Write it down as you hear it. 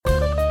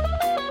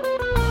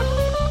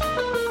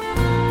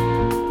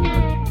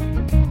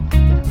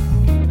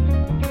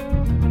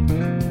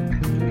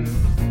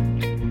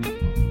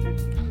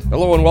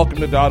Hello and welcome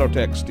to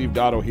Dottotech. Steve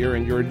Dotto here,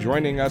 and you're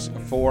joining us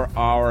for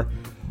our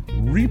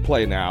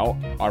replay now,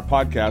 our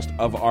podcast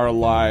of our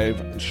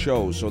live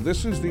show. So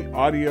this is the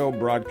audio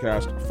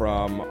broadcast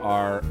from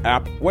our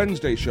App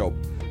Wednesday show,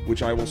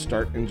 which I will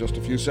start in just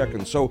a few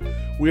seconds. So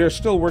we are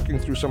still working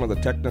through some of the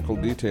technical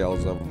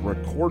details of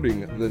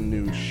recording the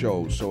new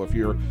show. So if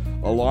you're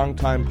a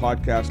long-time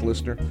podcast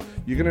listener,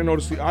 you're going to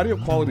notice the audio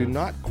quality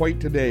not quite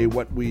today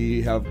what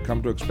we have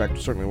come to expect,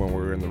 certainly when we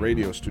were in the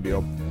radio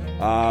studio.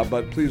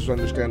 But please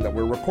understand that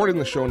we're recording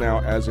the show now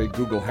as a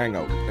Google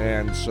Hangout.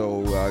 And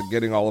so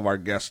getting all of our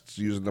guests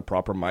using the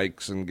proper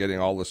mics and getting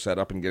all the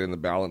setup and getting the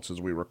balance as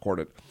we record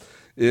it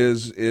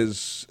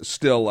is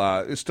still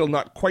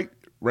not quite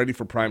ready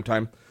for prime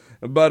time.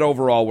 But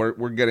overall,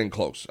 we're getting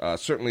close.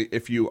 Certainly,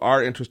 if you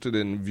are interested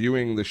in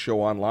viewing the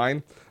show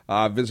online,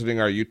 visiting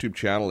our YouTube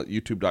channel at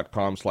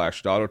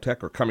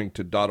youtube.com/Dottotech or coming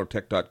to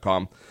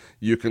Dottotech.com,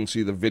 you can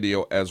see the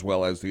video as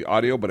well as the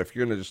audio. But if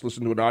you're going to just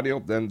listen to an audio,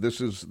 then this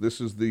is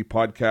the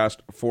podcast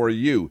for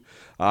you.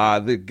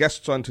 The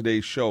guests on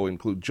today's show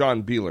include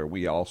John Beeler.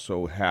 We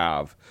also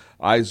have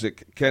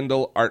Isaac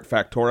Kendall, Art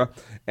Factora,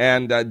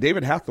 and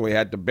David Hathaway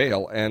had to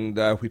bail, and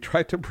we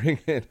tried to bring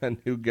in a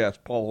new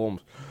guest, Paul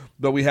Holmes.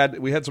 But we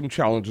had some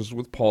challenges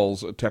with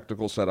Paul's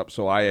technical setup,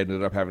 so I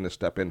ended up having to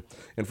step in.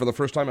 And for the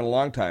first time in a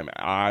long time,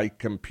 I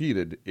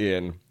competed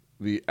in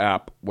the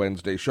App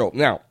Wednesday show.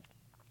 Now,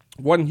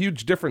 one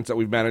huge difference that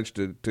we've managed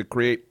to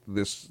create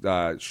this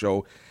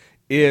show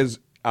is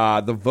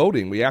the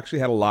voting. We actually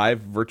had a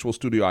live virtual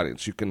studio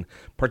audience. You can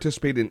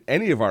participate in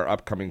any of our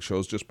upcoming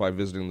shows just by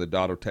visiting the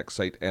Dottotech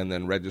site and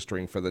then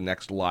registering for the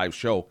next live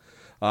show.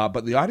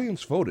 But the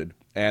audience voted,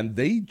 and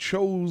they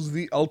chose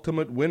the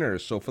ultimate winner.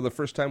 So for the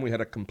first time, we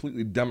had a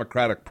completely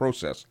democratic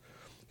process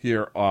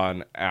here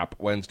on App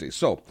Wednesday.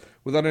 So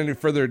without any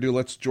further ado,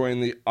 let's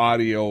join the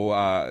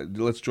audio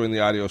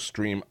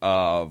stream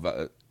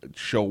of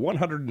show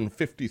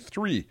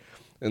 153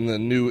 in the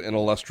new and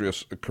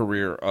illustrious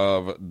career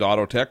of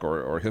Dottotech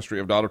or history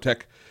of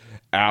Dottotech,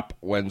 App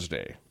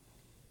Wednesday.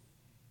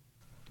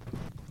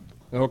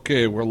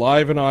 Okay, we're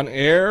live and on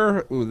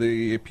air.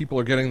 The people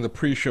are getting the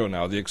pre-show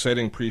now, the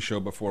exciting pre-show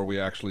before we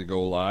actually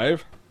go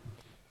live.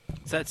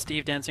 Is that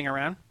Steve dancing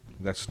around?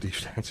 That's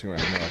Steve dancing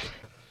around now.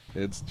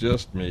 It's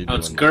just me. Oh,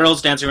 it's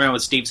girls dancing around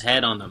with Steve's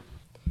head on them.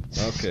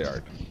 Okay,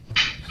 Art.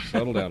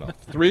 Settle down now.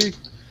 3,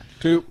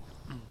 2.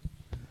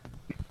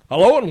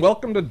 Hello and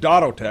welcome to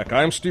Dottotech.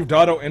 I'm Steve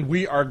Dotto, and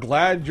we are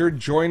glad you're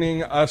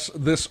joining us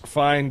this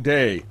fine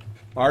day.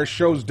 Our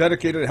show's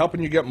dedicated to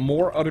helping you get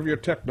more out of your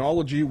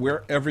technology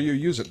wherever you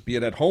use it, be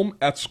it at home,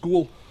 at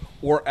school,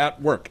 or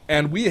at work.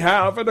 And we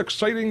have an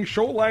exciting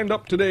show lined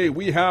up today.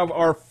 We have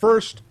our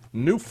first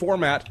new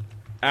format,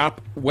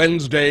 App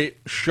Wednesday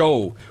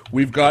show.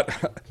 We've got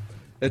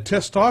a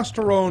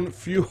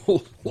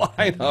testosterone-fueled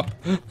lineup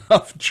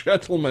of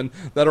gentlemen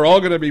that are all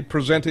going to be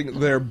presenting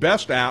their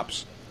best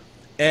apps.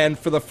 And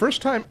for the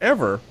first time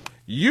ever,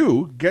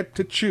 you get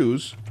to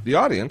choose, the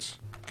audience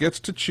gets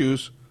to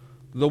choose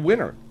the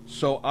winner.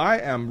 So I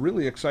am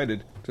really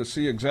excited to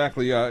see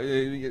exactly.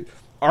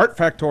 Art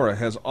Factora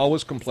has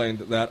always complained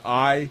that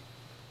I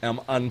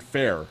am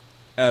unfair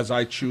as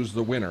I choose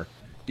the winner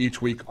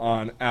each week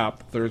on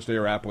App Thursday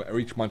or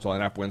each month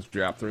on App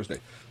Wednesday or App Thursday.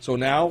 So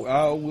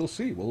now we'll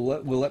see.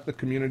 We'll let the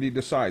community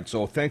decide.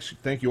 So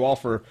thank you all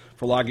for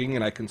logging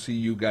in. I can see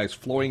you guys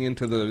flowing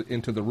into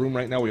the room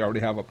right now. We already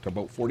have up to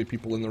about 40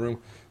 people in the room.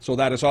 So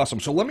that is awesome.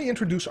 So let me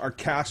introduce our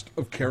cast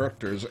of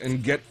characters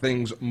and get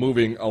things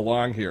moving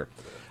along here.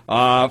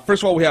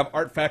 First of all, we have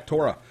Art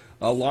Factora,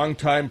 a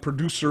longtime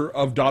producer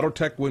of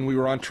Dottotech when we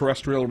were on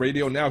terrestrial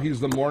radio. Now he's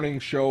the morning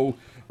show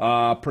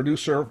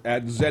producer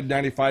at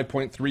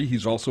Z95.3.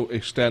 He's also a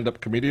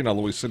stand-up comedian,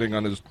 although he's sitting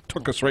on his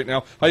tuchus right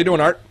now. How you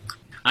doing, Art?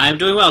 I'm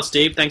doing well,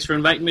 Steve. Thanks for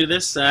inviting me to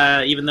this,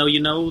 even though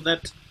you know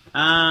that,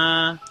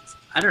 I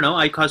don't know,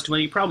 I cause too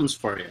many problems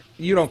for you.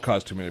 You don't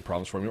cause too many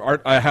problems for me.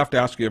 Art, I have to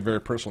ask you a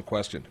very personal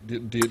question.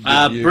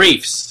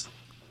 Briefs.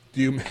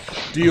 Do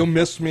you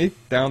miss me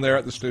down there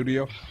at the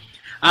studio?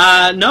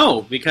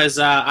 No, because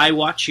I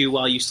watch you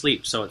while you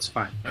sleep, so it's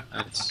fine.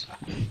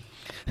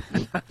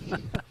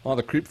 Well,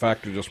 the creep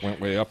factor just went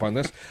way up on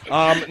this.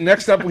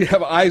 Next up, we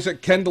have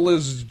Isaac Kendall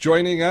is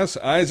joining us.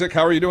 Isaac,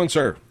 how are you doing,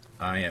 sir?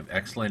 I am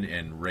excellent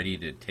and ready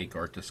to take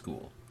Art to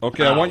school.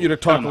 Okay, I want you to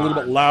talk a little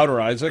bit louder,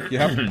 Isaac. You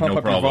have to pump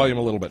up your volume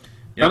a little bit.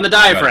 Yep, from the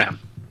diaphragm.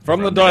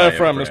 From the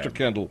diaphragm, Mr.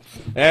 Kendall.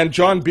 And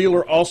John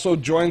Beeler also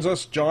joins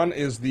us. John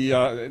is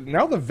the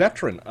now the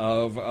veteran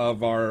of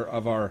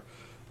our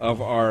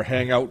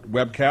Hangout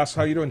webcast.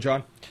 How you doing,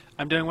 John?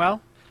 I'm doing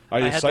well.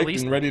 Are you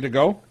psyched and ready to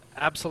go?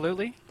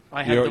 Absolutely.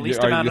 I had the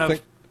least amount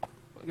of...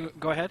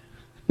 Go ahead.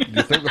 Do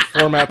you think the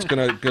format's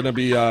gonna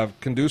be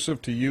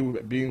conducive to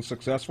you being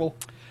successful?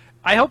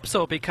 I hope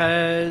so,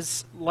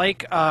 because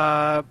like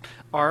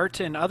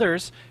Art and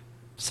others,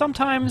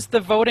 sometimes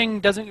the voting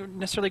doesn't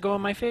necessarily go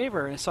in my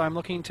favor. So I'm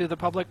looking to the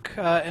public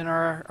and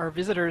our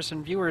visitors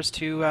and viewers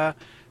to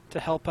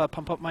help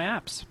pump up my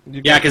apps.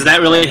 Yeah, because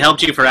that really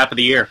helped you for App of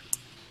the Year.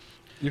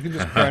 You can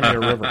just cry me a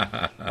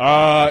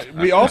river.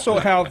 We also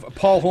have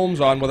Paul Holmes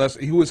on with us.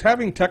 He was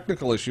having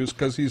technical issues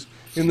because he's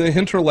in the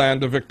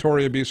hinterland of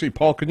Victoria, BC.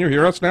 Paul, can you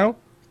hear us now?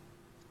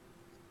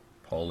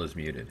 Paul is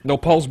muted. No,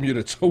 Paul's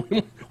muted, so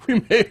we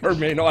may or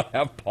may not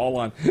have Paul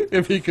on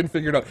if he can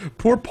figure it out.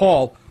 Poor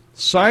Paul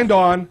signed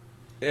on,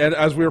 and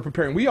as we were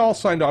preparing, we all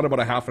signed on about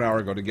a half an hour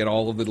ago to get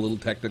all of the little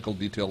technical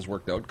details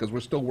worked out because we're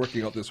still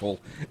working out this whole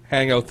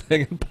Hangout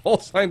thing. And Paul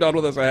signed on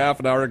with us a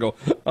half an hour ago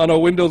on a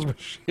Windows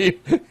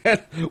machine.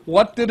 And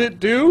what did it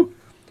do?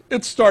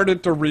 It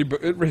started to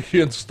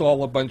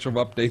reinstall a bunch of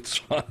updates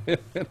on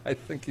it, and I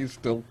think he's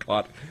still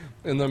caught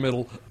in the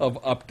middle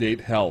of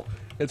update hell.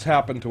 It's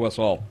happened to us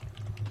all.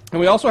 And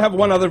we also have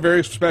one other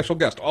very special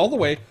guest, all the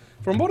way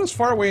from about as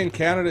far away in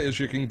Canada as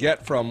you can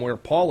get from where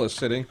Paul is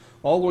sitting,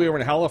 all the way over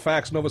in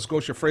Halifax, Nova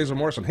Scotia, Fraser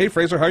Morrison. Hey,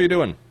 Fraser, how are you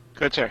doing?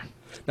 Good, sir.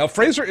 Now,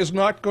 Fraser is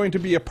not going to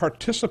be a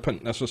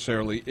participant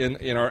necessarily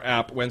in our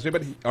App Wednesday,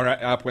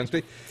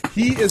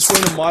 he is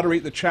going to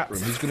moderate the chat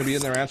room. He's going to be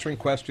in there answering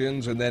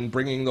questions and then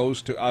bringing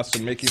those to us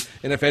and making.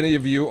 And if any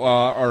of you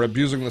are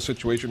abusing the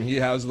situation, he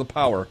has the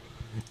power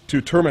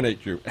to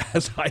terminate you,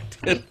 as I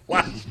did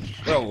last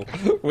show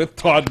with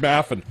Todd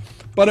Maffin.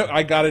 But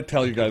I got to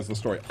tell you guys the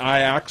story.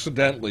 I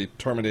accidentally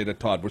terminated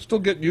Todd. We're still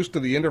getting used to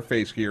the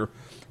interface here,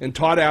 and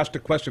Todd asked a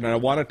question, and I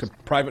wanted to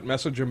private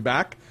message him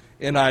back,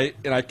 and I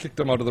kicked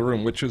him out of the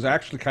room, which is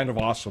actually kind of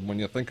awesome when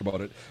you think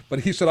about it. But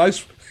he said,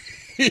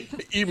 he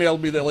emailed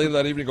me later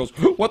that evening. He goes,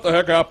 "What the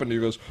heck happened?" He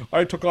goes,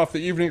 "I took off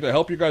the evening to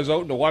help you guys out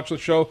and to watch the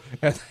show,"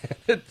 and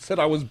it said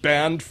I was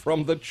banned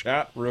from the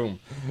chat room.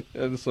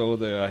 And so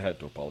I had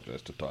to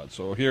apologize to Todd.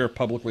 So here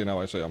publicly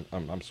now I say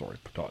I'm sorry,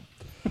 Todd.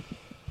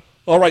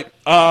 All right,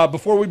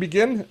 before we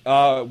begin,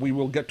 we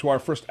will get to our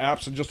first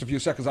apps in just a few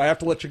seconds. I have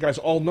to let you guys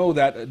all know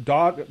that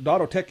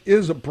Dottotech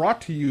is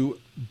brought to you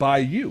by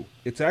you.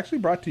 It's actually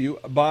brought to you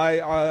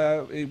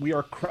by, we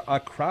are a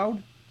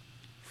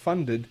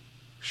crowd-funded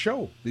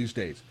show these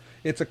days.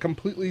 It's a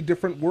completely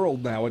different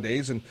world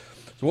nowadays, and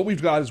so what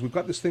we've got is we've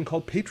got this thing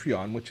called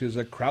Patreon, which is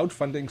a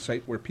crowdfunding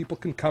site where people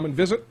can come and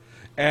visit,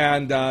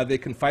 and they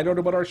can find out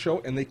about our show,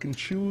 and they can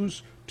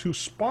choose to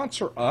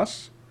sponsor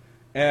us,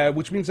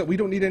 which means that we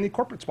don't need any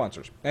corporate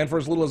sponsors. And for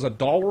as little as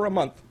 $1 a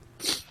month,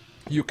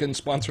 you can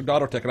sponsor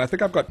Dottotech. And I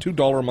think I've got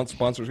 $2 a month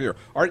sponsors here.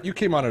 Art, you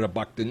came on at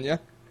 $1, didn't you?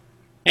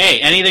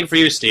 Hey, anything for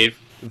you, Steve.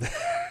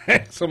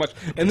 Thanks so much.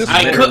 And this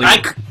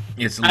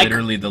it's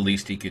literally the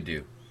least he could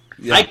do.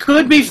 Yeah. I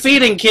could be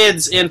feeding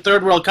kids in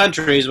third world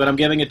countries, but I'm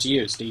giving it to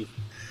you, Steve.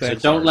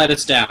 Thanks, so don't let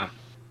us down.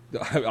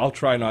 I'll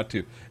try not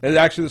to. And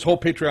actually, this whole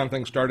Patreon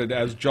thing started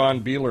as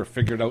John Beeler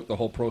figured out the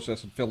whole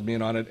process and filled me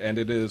in on it, and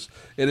it is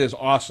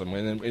awesome,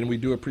 and we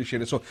do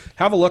appreciate it. So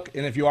have a look,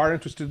 and if you are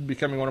interested in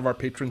becoming one of our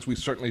patrons, we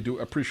certainly do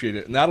appreciate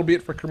it. And that'll be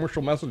it for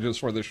commercial messages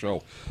for this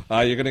show.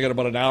 You're going to get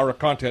about an hour of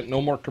content,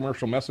 no more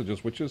commercial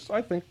messages, which is,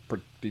 I think,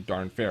 pretty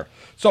darn fair.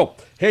 So,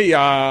 hey,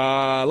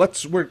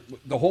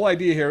 the whole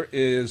idea here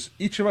is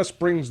each of us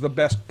brings the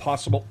best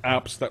possible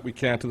apps that we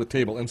can to the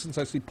table. And since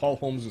I see Paul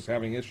Holmes is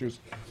having issues,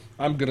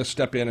 I'm going to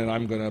step in and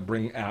I'm going to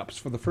bring apps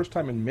for the first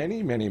time in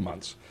many, many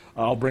months.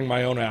 I'll bring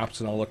my own apps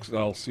and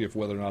I'll see if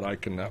whether or not I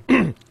can.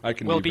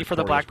 Will it be for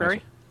the BlackBerry?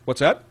 Myself. What's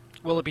that?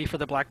 Will it be for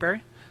the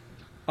BlackBerry?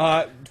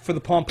 For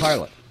the Palm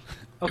Pilot.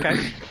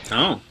 Okay.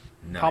 Oh,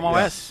 nice. Palm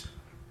OS.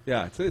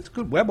 Yeah, it's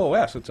good web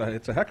OS. It's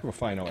a heck of a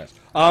fine OS.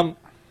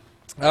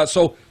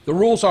 So the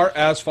rules are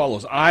as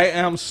follows. I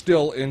am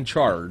still in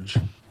charge,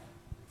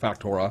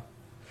 Factora.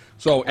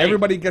 So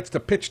everybody gets to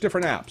pitch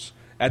different apps.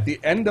 At the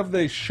end of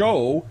the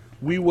show,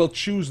 we will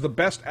choose the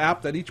best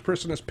app that each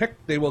person has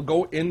picked. They will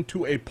go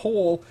into a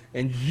poll,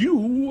 and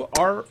you,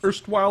 our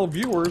erstwhile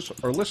viewers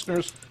or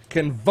listeners,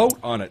 can vote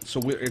on it. So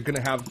we're going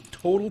to have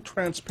total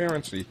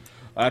transparency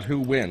at who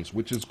wins,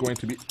 which is going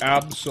to be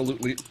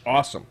absolutely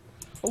awesome.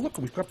 Oh, look,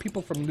 we've got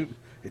people from New...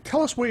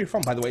 Tell us where you're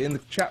from, by the way, in the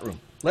chat room.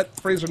 Let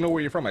Fraser know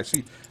where you're from. I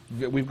see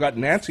we've got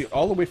Nancy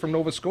all the way from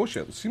Nova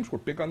Scotia. It seems we're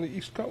big on the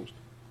East Coast.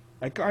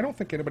 I don't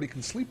think anybody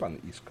can sleep on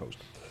the East Coast.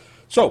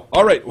 So,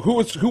 all right, who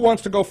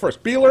wants to go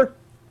first? Beeler?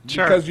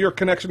 Sure. Because your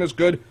connection is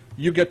good,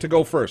 you get to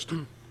go first.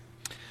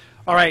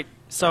 All right,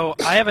 so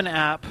I have an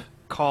app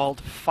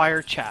called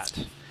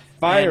FireChat.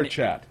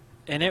 FireChat.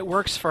 And it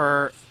works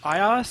for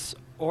iOS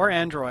or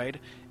Android.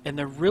 And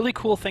the really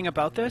cool thing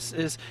about this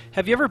is,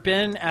 have you ever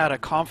been at a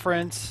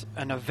conference,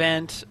 an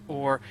event,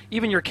 or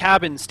even your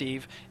cabin,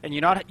 Steve, and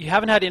you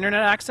haven't had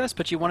internet access,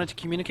 but you wanted to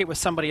communicate with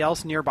somebody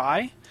else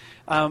nearby?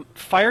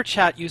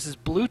 FireChat uses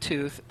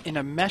Bluetooth in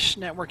a mesh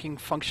networking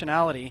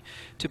functionality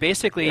to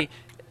basically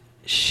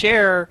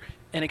share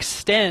and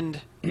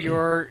extend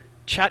your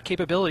chat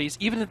capabilities,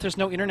 even if there's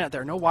no internet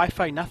there, no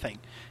Wi-Fi, nothing.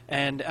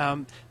 And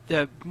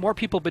the more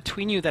people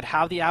between you that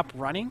have the app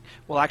running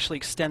will actually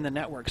extend the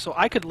network. So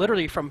I could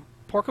literally, from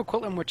Port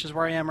Coquitlam, which is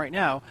where I am right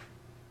now,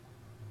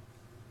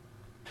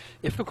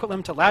 if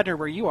Coquitlam to Ladner,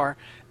 where you are,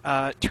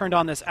 turned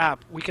on this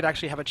app, we could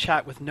actually have a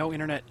chat with no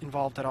internet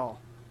involved at all.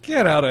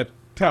 Get out of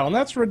town.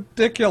 That's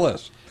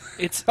ridiculous.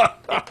 It's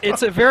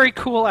it's a very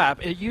cool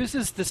app. It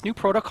uses this new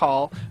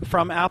protocol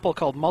from Apple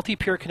called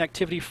Multi-Peer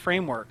Connectivity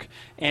Framework,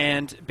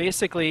 and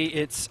basically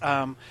it's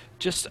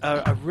just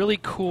a really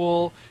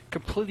cool,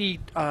 completely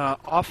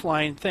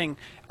offline thing.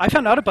 I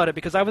found out about it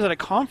because I was at a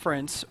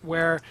conference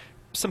where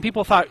some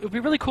people thought it would be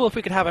really cool if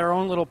we could have our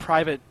own little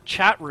private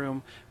chat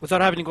room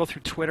without having to go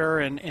through Twitter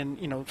and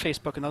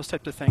Facebook and those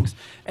types of things.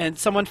 And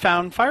someone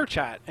found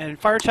FireChat, and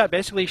FireChat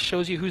basically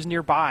shows you who's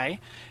nearby,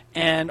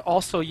 and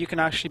also you can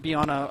actually be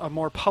on a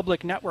more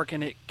public network,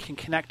 and it can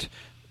connect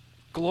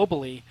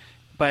globally.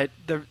 But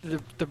the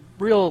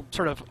real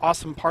sort of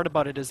awesome part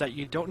about it is that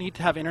you don't need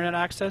to have internet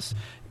access.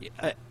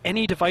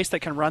 Any device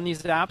that can run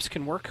these apps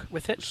can work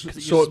with it.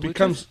 So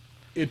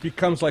it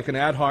becomes like an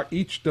ad hoc.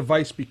 Each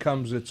device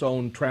becomes its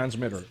own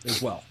transmitter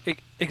as well.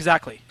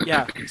 Exactly.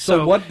 Yeah.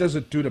 So what does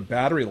it do to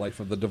battery life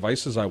of the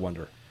devices, I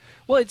wonder?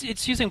 Well,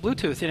 it's using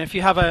Bluetooth, and if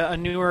you have a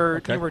newer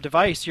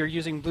device, you're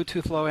using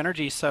Bluetooth Low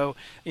Energy. So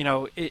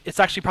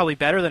it's actually probably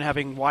better than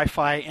having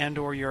Wi-Fi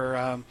and/or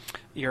your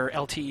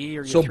LTE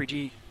or your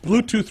 3G.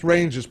 Bluetooth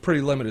range is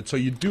pretty limited, so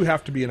you do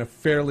have to be in a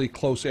fairly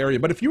close area.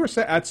 But if you were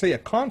at, say, a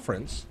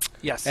conference,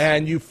 yes,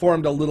 and you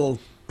formed a little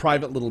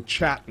private little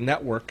chat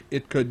network,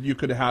 it could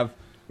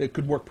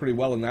work pretty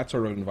well in that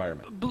sort of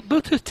environment.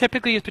 Bluetooth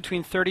typically is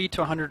between 30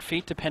 to 100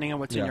 feet, depending on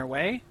what's in your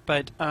way.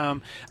 But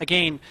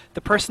again,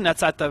 the person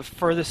that's at the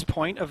furthest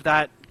point of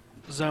that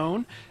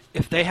zone,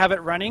 if they have it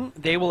running,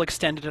 they will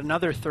extend it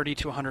another 30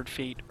 to 100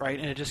 feet, right?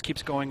 And it just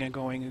keeps going and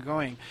going and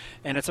going.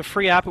 And it's a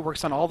free app. It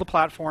works on all the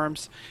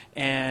platforms,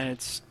 and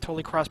it's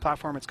totally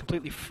cross-platform. It's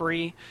completely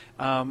free,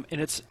 and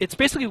it's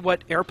basically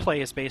what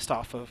AirPlay is based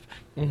off of.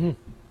 Mm-hmm.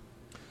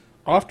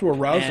 Off to a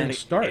rousing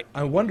start.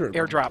 I wonder.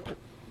 AirDrop.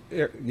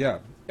 Yeah.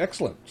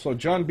 Excellent. So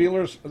John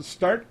Beeler's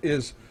start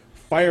is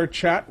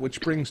FireChat,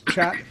 which brings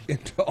chat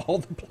into all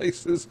the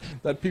places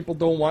that people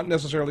don't want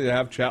necessarily to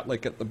have chat,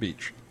 like at the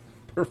beach.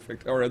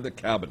 Perfect. Or in the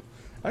cabin.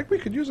 I think we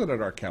could use it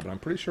at our cabin. I'm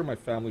pretty sure my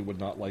family would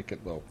not like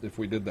it, though, if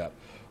we did that.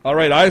 All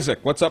right, Isaac,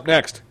 what's up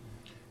next?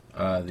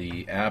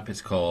 The app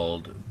is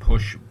called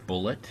Push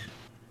Bullet.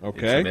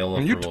 Okay.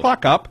 Can you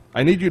talk up?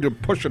 I need you to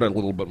push it a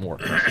little bit more.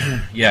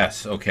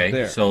 Yes, okay.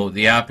 There. So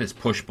the app is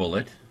Push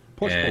Bullet.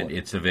 And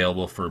it's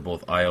available for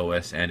both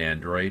iOS and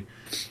Android,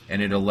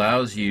 and it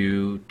allows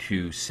you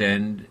to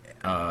send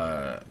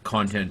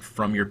content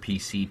from your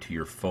PC to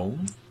your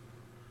phone.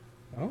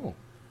 Oh.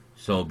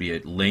 So be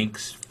it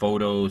links,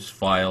 photos,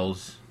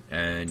 files,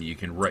 and you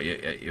can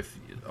write.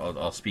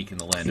 I'll speak in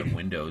the land of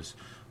Windows.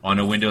 On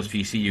a Windows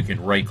PC, you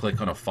can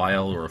right-click on a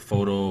file or a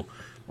photo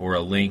or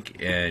a link,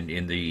 and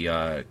in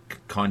the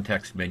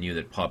context menu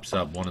that pops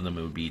up, one of them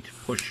would be to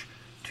push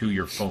to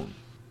your phone.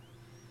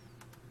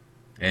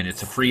 And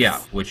it's a free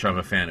app, which I'm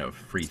a fan of,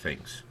 free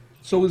things.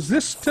 So is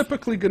this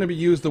typically going to be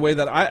used the way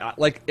that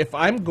if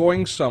I'm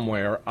going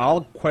somewhere,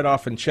 I'll quite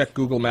often check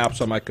Google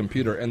Maps on my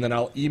computer, and then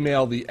I'll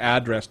email the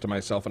address to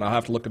myself, and I'll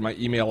have to look at my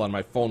email on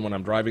my phone when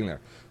I'm driving there.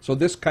 So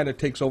this kind of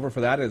takes over for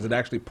that, as it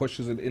actually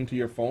pushes it into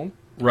your phone?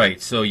 Right.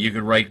 So you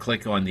can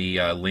right-click on the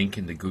link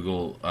in the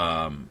Google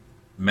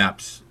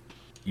Maps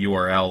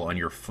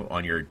URL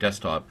on your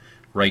desktop,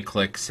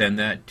 right-click, send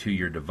that to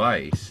your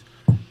device,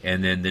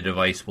 and then the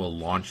device will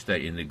launch that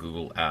in the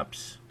Google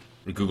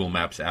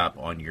Maps app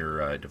on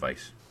your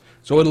device.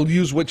 So it'll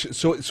use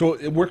so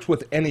it works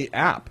with any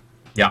app.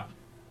 Yeah.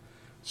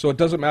 So it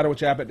doesn't matter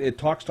which app it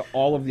talks to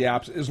all of the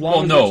apps as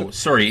long as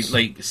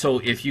so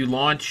if you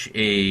launch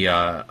a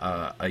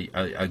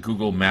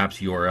Google Maps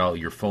URL,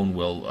 your phone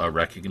will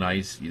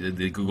recognize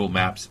the Google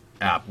Maps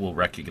app will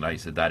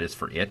recognize that is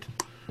for it.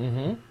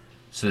 Mm-hmm.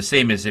 So the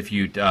same as if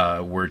you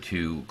were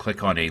to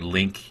click on a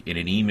link in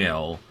an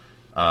email.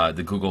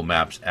 The Google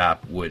Maps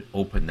app would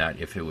open that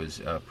if it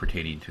was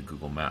pertaining to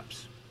Google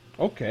Maps.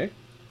 Okay.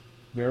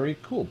 Very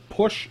cool.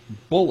 Push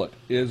Bullet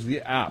is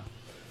the app.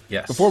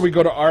 Yes. Before we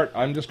go to Art,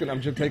 I'm just gonna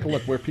take a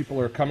look where people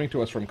are coming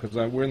to us from, because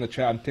we're in the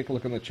chat, and take a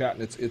look in the chat,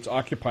 and it's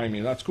occupying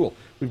me. That's cool.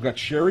 We've got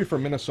Sherry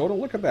from Minnesota.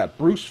 Look at that.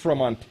 Bruce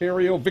from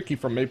Ontario. Vicky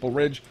from Maple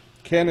Ridge.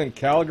 Ken in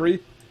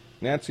Calgary.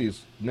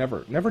 Nancy's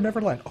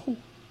Neverland. Oh,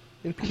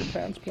 in Peter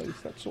Pan's place.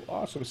 That's so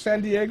awesome.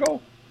 San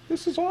Diego.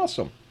 This is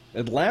awesome.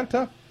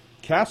 Atlanta.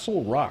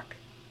 Castle Rock.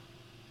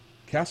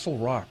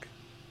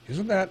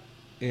 Isn't that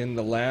in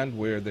the land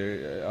where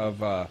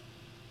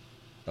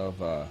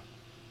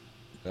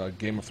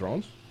Game of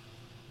Thrones?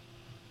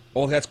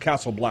 Oh, that's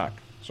Castle Black.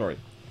 Sorry.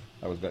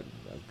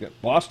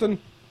 Boston.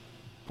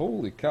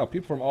 Holy cow,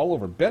 people from all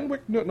over.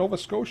 Benwick, Nova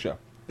Scotia.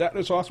 That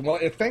is awesome. Well,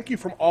 thank you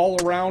from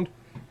all around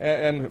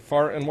and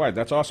far and wide.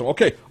 That's awesome.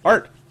 Okay,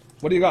 Art,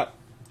 what do you got?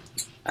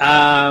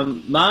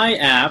 My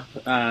app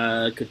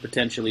could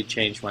potentially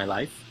change my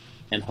life,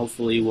 and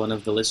hopefully one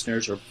of the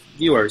listeners or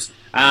viewers.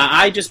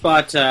 I just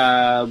bought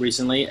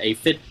recently a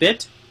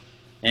Fitbit,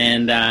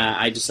 and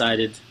I've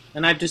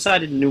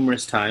decided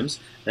numerous times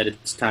that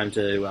it's time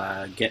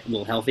to get a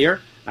little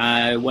healthier.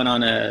 I went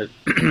on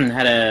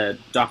had a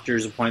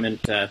doctor's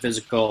appointment,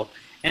 physical,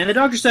 and the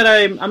doctor said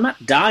I'm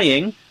not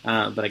dying,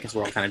 but I guess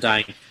we're all kind of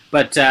dying.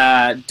 but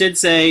did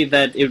say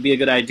that it would be a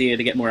good idea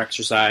to get more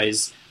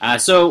exercise.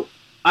 So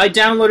I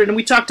downloaded, and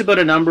we talked about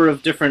a number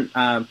of different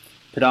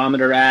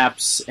pedometer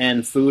apps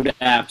and food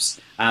apps.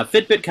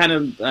 Fitbit kind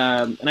of,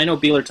 and I know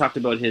Beeler talked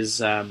about his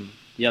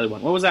the other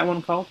one. What was that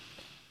one called?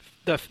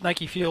 The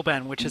Nike Fuel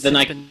Band, which has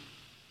been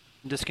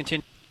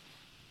discontinued.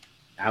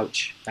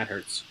 Ouch, that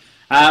hurts.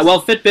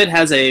 Well, Fitbit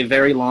has a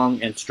very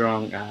long and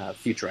strong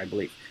future, I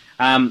believe.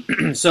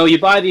 So you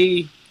buy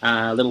the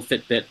little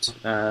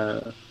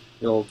Fitbit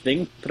little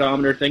thing,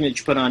 pedometer thing that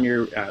you put on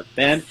your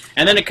band,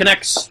 and then it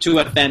connects to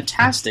a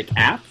fantastic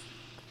app,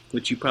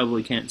 which you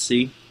probably can't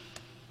see.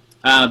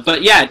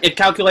 But yeah, it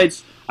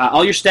calculates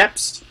all your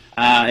steps.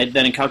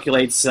 Then it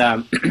calculates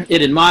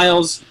it in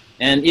miles,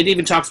 and it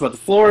even talks about the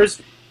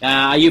floors.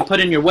 You put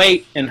in your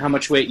weight and how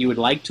much weight you would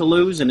like to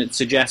lose, and it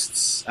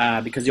suggests,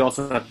 because you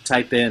also have to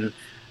type in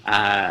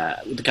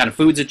the kind of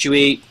foods that you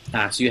eat,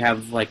 so you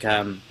have like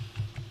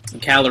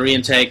calorie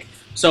intake.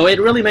 So it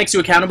really makes you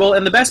accountable,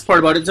 and the best part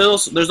about it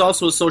is there's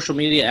also a social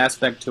media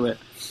aspect to it.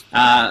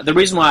 One of the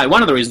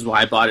reasons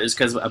why I bought it is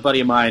because a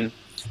buddy of mine,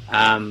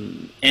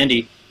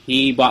 Andy,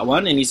 he bought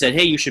one, and he said,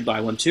 hey, you should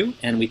buy one too,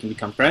 and we can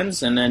become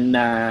friends, and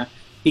then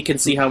he can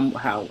see how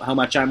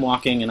much I'm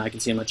walking, and I can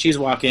see how much he's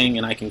walking,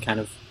 and I can kind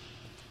of...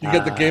 You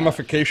get the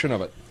gamification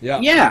of it. Yeah.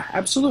 Yeah,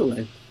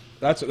 absolutely.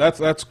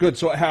 That's good.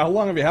 So how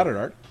long have you had it,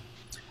 Art?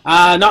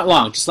 Not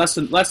long, just less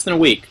than a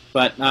week.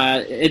 But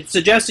it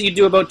suggests that you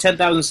do about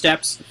 10,000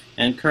 steps,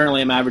 and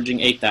currently I'm averaging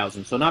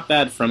 8,000, so not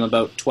bad from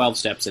about 12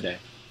 steps a day.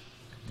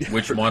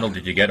 Which model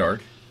did you get,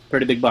 Art?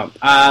 Pretty big bump.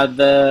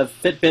 The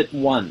Fitbit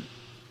 1.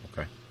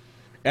 Okay.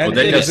 And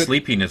well, that does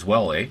sleeping as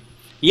well, eh?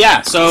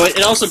 Yeah, so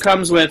it also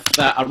comes with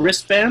a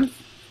wristband.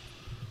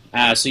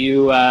 So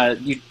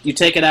you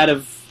take it out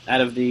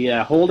of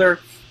the holder,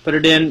 put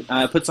it in,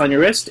 puts on your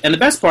wrist, and the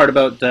best part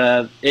about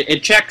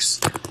it checks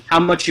how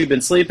much you've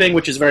been sleeping,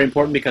 which is very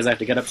important because I have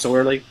to get up so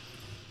early.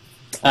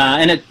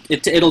 And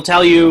it'll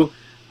tell you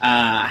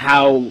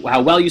how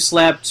well you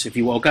slept, if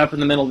you woke up in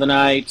the middle of the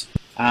night,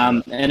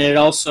 and it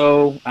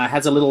also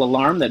has a little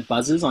alarm that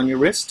buzzes on your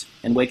wrist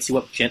and wakes you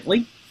up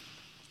gently.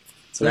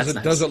 So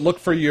does it look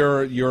for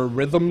your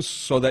rhythms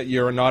so that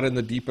you're not in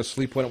the deepest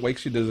sleep when it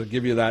wakes you? Does it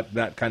give you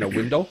that kind of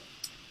window?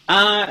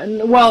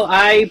 Well,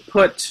 I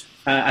put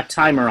a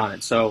timer on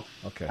it, so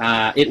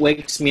it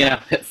wakes me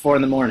up at 4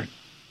 in the morning,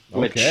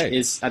 which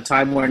is a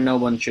time where no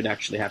one should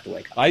actually have to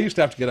wake up. I used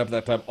to have to get up at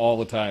that time all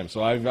the time,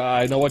 so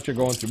I know what you're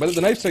going through. But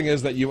the nice thing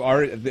is that you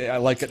are,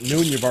 like at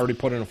noon, you've already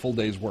put in a full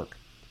day's work.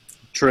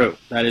 True,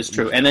 that is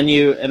true. And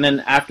then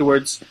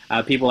afterwards,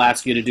 people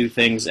ask you to do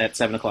things at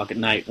 7 o'clock at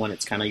night when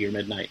it's kind of your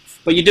midnight.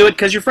 But you do it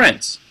because you're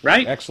friends,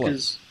 right?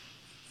 Excellent.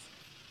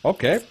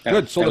 Okay,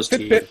 good. So the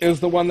Fitbit is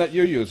the one that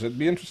you use. It'd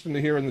be interesting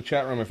to hear in the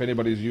chat room if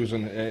anybody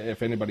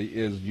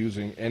is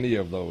using any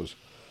of those,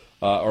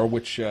 or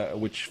which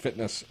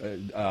fitness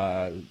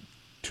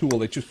tool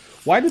they choose.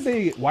 Why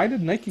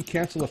did Nike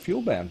cancel the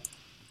Fuel Band?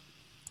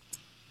 Do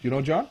you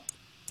know, John?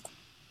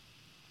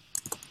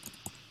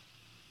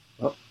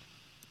 Oh,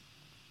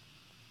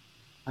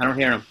 I don't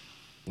hear him.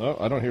 No,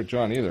 I don't hear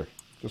John either.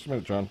 Just a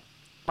minute, John.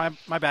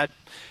 My bad.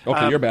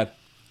 Okay, you're bad.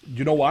 Do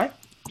you know why?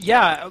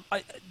 Yeah,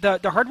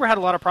 the hardware had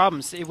a lot of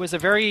problems. It was a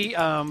very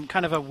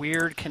kind of a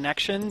weird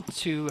connection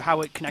to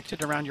how it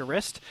connected around your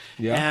wrist.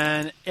 Yeah.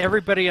 And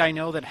everybody I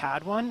know that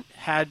had one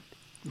had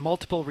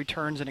multiple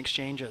returns and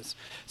exchanges.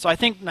 So I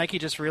think Nike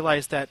just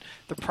realized that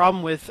the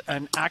problem with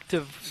an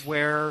active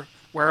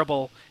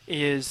wearable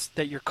is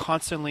that you're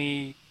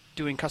constantly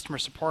doing customer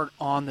support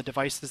on the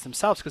devices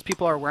themselves, because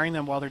people are wearing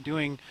them while they're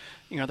doing,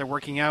 they're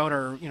working out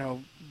or,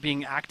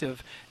 being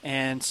active,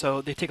 and so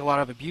they take a lot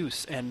of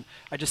abuse. And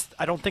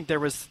I don't think there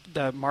was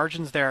the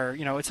margins there.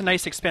 It's a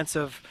nice,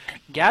 expensive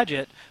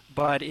gadget,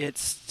 but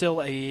it's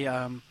still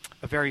a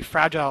very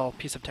fragile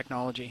piece of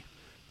technology.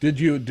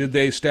 Did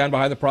they stand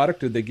behind the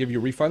product? Did they give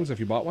you refunds if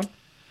you bought one?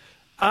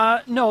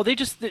 No,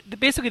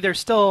 basically they're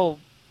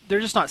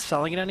just not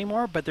selling it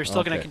anymore, but they're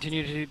still going to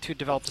continue to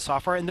develop the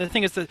software. And the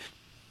thing is that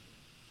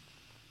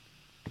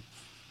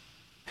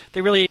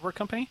they really work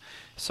company,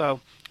 so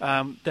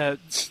the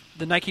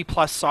Nike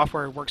Plus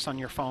software works on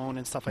your phone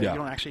and stuff like that. You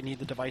don't actually need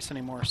the device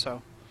anymore.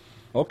 So,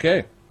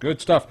 okay,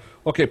 good stuff.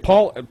 Okay,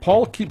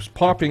 Paul keeps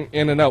popping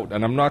in and out,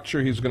 and I'm not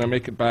sure he's going to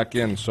make it back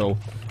in. So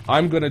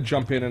I'm going to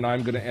jump in and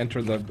I'm going to enter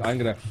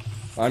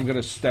I'm going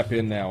to step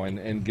in now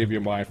and give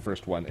you my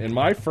first one. In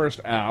my first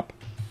app,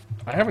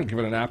 I haven't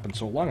given an app in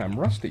so long. I'm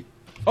rusty.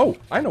 Oh,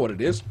 I know what it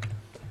is.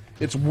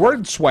 It's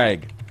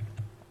WordSwag.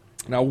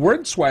 Now,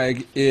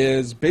 WordSwag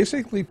is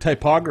basically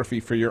typography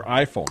for your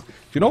iPhone. Do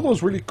you know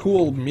those really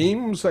cool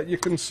memes that you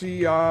can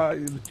see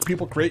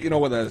people create,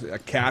 with a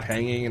cat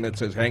hanging and it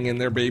says, "Hang in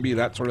there, baby,"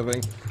 that sort of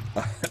thing?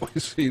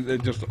 We see they're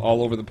just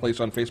all over the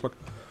place on Facebook.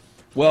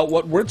 Well,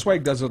 what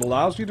WordSwag does, it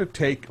allows you to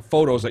take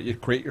photos that you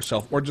create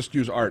yourself or just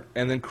use art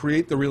and then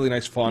create the really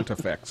nice font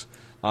effects.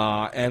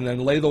 And then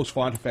lay those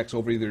font effects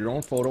over either your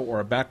own photo or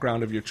a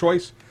background of your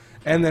choice.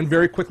 and then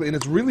very quickly, and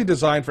it's really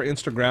designed for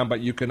Instagram, but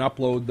you can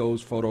upload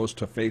those photos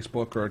to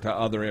Facebook or to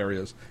other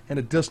areas, and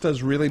it just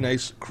does really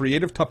nice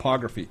creative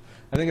topography.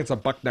 I think it's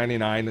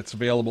 $1.99. It's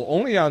available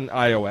only on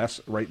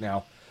iOS right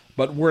now,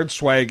 but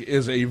WordSwag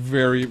is a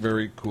very,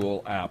 very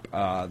cool app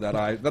that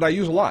I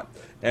use a lot,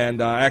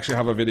 and I actually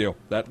have a video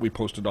that we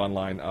posted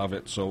online of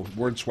it. So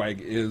WordSwag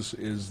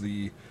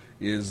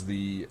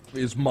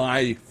is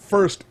my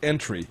first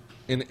entry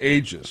in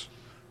ages.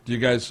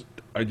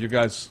 Are you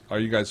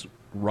guys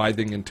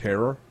writhing in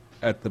terror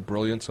at the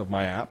brilliance of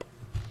my app?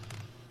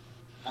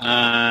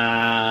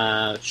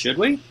 Should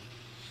we?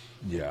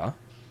 Yeah.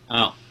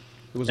 Oh.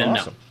 It was Then no.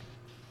 awesome.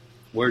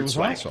 It was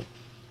WordSwag. awesome.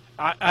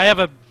 I have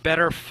a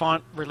better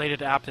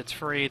font-related app that's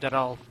free that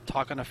I'll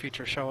talk on a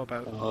future show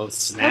about. Oh,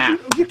 snap.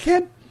 You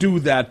can't do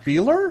that,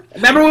 Beeler.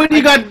 Remember when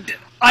you got...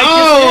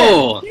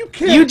 You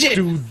can't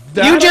do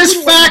that. You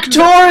just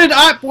factored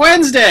up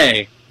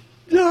Wednesday.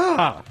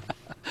 Yeah.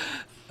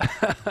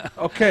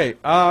 Okay.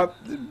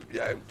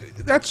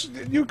 That's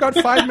you got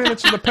 5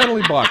 minutes in the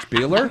penalty box,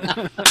 Beeler.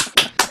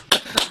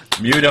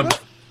 Mute him.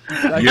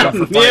 Mute him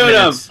for 5 Mute him.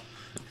 minutes.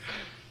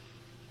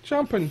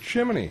 Jumping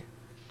chimney.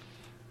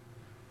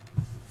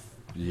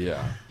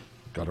 Yeah.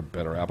 Got a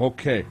better app.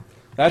 Okay.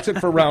 That's it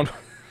for round.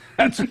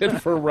 That's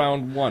it for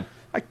round one.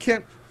 I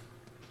can't.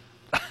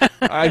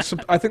 I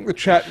think the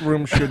chat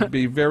room should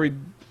be very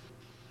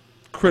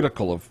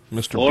critical of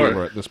Mr.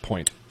 Beeler at this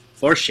point.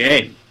 For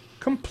shame.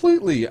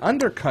 Completely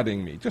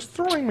undercutting me, just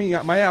throwing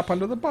my app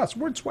under the bus.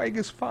 WordSwag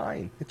is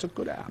fine. It's a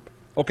good app.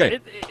 Okay.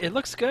 It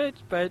looks good,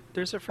 but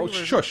there's a free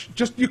version. Shush!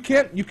 Just you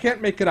can't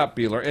make it up,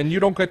 Beeler, and you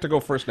don't get to go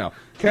first now.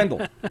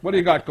 Kendall, what do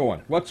you got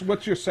going?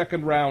 What's your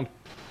second round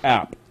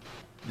app?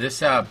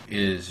 This app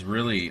is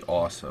really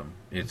awesome.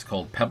 It's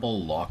called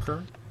Pebble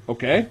Locker.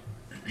 Okay.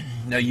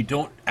 Now, you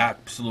don't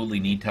absolutely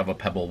need to have a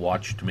Pebble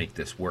Watch to make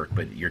this work,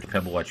 but your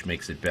Pebble Watch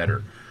makes it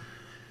better.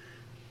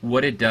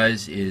 What it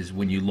does is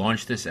when you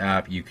launch this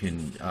app, you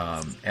can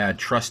add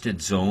trusted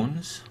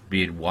zones,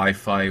 be it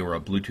Wi-Fi or a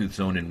Bluetooth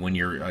zone, and when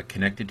you're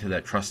connected to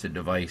that trusted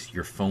device,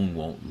 your phone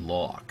won't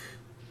lock.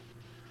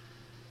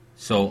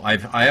 So I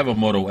have a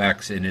Moto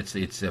X, and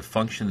it's a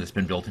function that's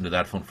been built into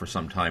that phone for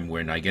some time.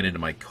 When I get into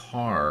my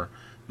car,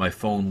 my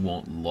phone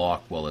won't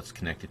lock while it's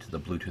connected to the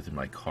Bluetooth in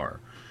my car.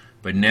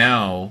 But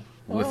now,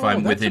 if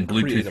I'm within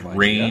Bluetooth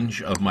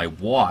range of my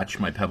watch,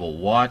 my Pebble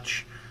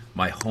Watch,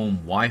 my home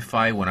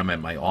Wi-Fi, when I'm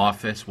at my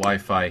office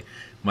Wi-Fi,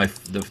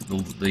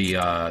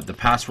 the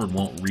password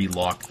won't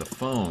relock the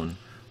phone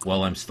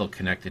while I'm still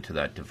connected to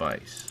that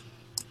device,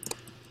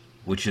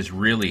 which is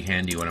really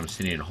handy when I'm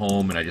sitting at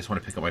home and I just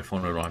want to pick up my phone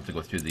and I don't have to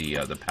go through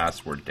the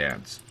password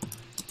dance.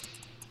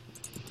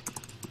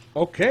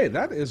 Okay,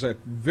 that is a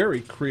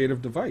very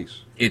creative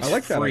device. It's I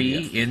like that free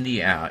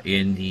idea.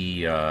 in the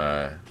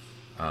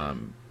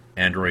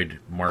Android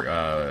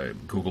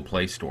Google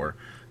Play Store.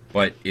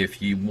 But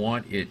if you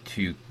want it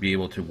to be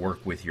able to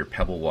work with your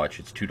Pebble Watch,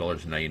 it's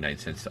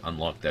 $2.99 to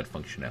unlock that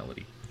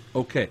functionality.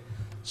 Okay.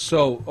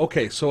 So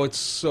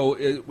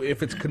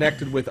if it's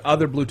connected with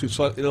other Bluetooth,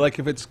 so like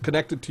if it's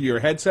connected to your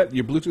headset,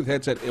 your Bluetooth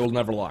headset, it will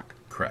never lock.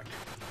 Correct.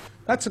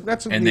 That's a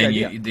and neat then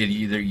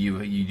idea.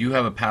 you do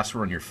have a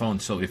password on your phone,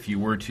 so if you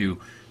were to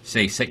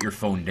say set your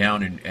phone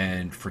down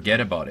and forget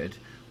about it,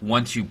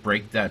 once you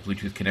break that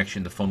Bluetooth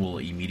connection, the phone will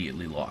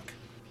immediately lock.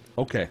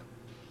 Okay.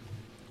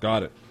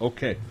 Got it.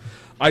 Okay.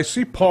 I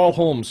see Paul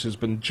Holmes has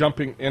been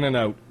jumping in and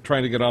out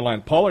trying to get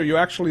online. Paul, are you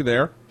actually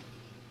there?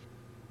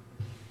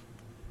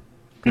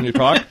 Can you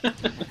talk?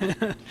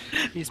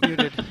 He's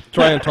muted.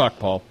 Try and talk,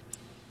 Paul.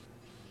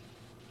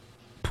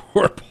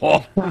 Poor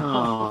Paul.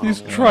 Oh.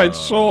 He's tried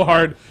so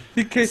hard.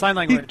 He can't, Sign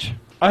language.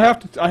 I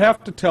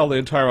have to tell the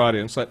entire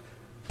audience that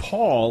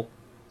Paul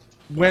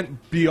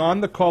went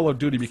beyond the Call of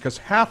Duty because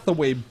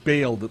Hathaway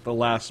bailed at the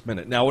last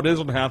minute. Now it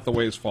isn't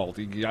Hathaway's fault.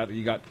 He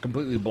got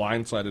completely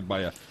blindsided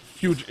by a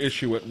huge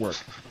issue at work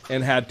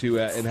and had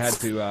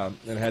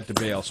to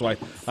bail. So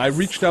I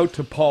reached out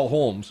to Paul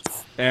Holmes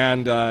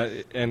and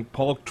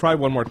Paul, try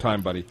one more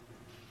time, buddy.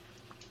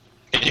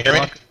 Can you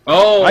hear me?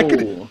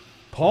 Oh!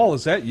 Paul,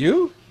 is that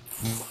you?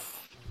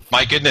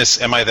 My goodness,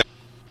 am I there?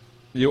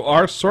 You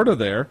are sort of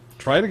there.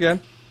 Try it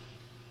again.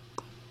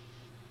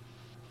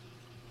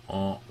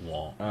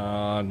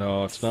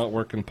 No, it's not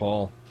working,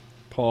 Paul.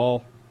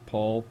 Paul.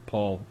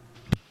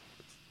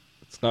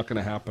 It's not going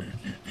to happen.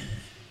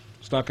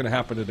 It's not going to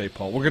happen today,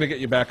 Paul. We're going to get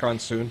you back on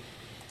soon,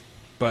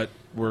 but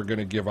we're going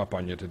to give up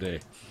on you today.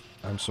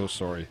 I'm so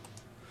sorry.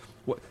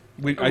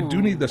 I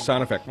do need the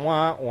sound effect.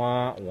 Wah,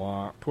 wah,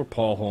 wah. Poor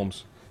Paul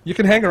Holmes. You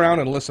can hang around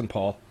and listen,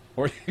 Paul,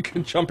 or you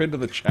can jump into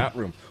the chat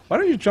room. Why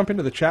don't you jump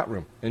into the chat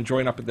room and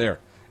join up there,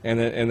 and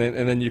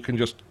then you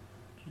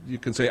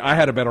can say I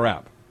had a better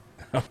app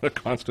on a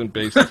constant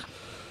basis.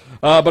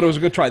 But it was a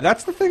good try.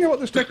 That's the thing about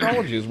this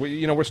technology is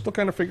we're still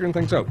kind of figuring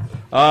things out.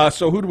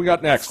 So who do we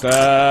got next?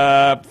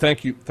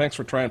 Thank you. Thanks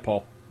for trying,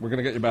 Paul. We're going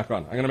to get you back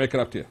on. I'm going to make it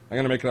up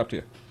to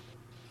you.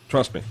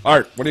 Trust me.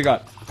 Art, what do you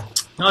got?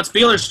 No, it's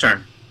Beeler's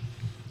turn.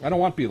 I don't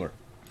want Beeler.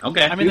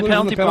 Okay. I'm in the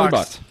Beeler's penalty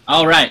box.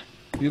 All right.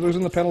 Beeler's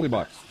in the penalty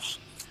box.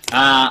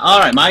 All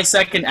right. My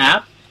second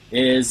app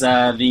is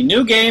the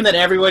new game that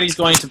everybody's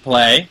going to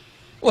play.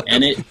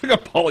 And it Look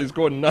at Paulie's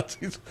going nuts.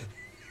 He's...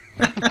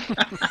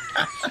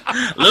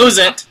 lose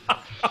it.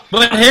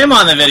 Put him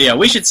on the video.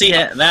 We should see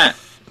that.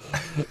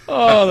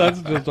 Oh,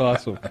 that's just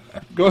awesome.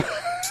 Go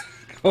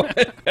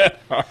ahead,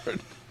 Hard.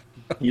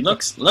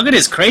 Look at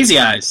his crazy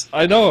eyes.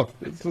 I know.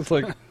 It's just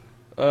like,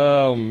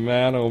 oh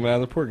man,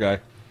 the poor guy.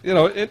 You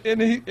know,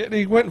 and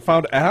he went and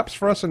found apps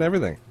for us and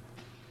everything.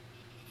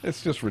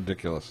 It's just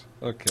ridiculous.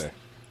 Okay.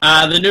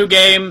 The new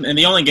game, and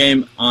the only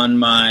game on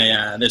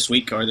my this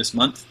week or this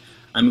month,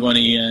 I'm going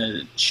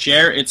to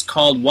share. It's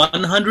called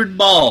 100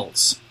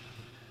 Balls.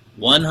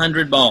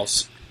 100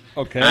 Balls.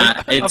 Okay.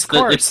 It's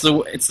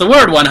the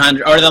word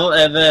 100 or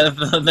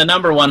the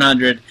number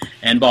 100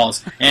 and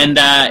balls, and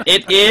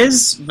it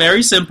is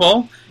very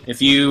simple.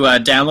 If you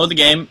download the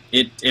game,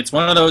 it's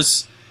one of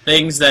those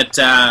things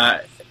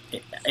that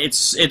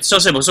it's so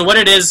simple. So what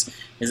it is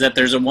that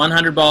there's a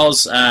 100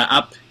 balls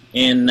up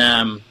in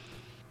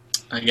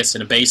I guess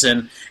in a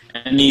basin,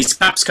 and these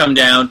cups come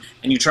down,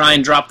 and you try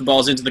and drop the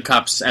balls into the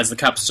cups as the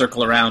cups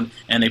circle around,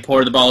 and they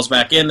pour the balls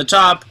back in the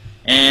top.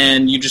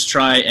 And you just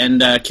try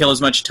and kill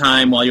as much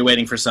time while you're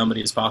waiting for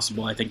somebody as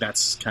possible. I think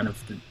that's kind of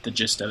the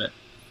gist of it.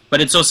 But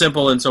it's so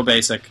simple and so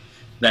basic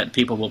that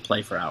people will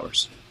play for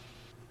hours.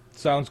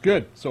 Sounds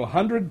good. So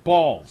 100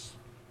 balls.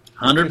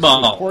 100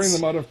 Basically balls. pouring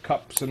them out of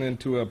cups and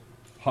into a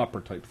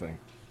hopper type thing.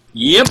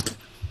 Yep.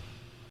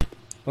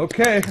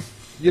 Okay.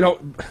 You know,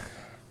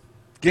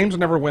 games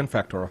never win,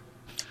 Factora.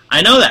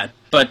 I know that,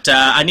 but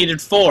I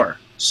needed 4.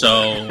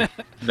 So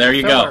there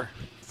you go.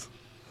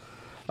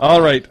 All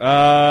right.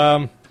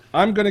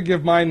 I'm going to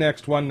give my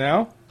next one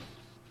now.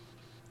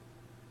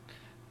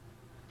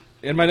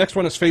 And my next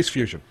one is Face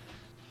Fusion.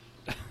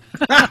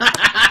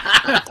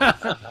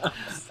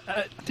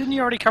 Didn't you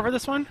already cover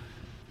this one?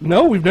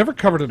 No, we've never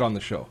covered it on the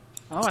show.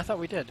 Oh, I thought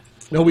we did.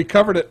 No, we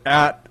covered it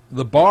at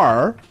the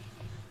bar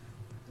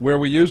where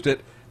we used it.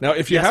 Now,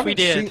 if you Yes, haven't we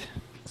did. seen...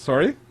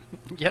 Sorry?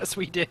 Yes,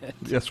 we did.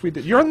 Yes, we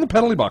did. You're in the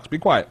penalty box. Be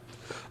quiet.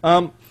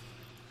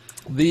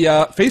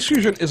 The Face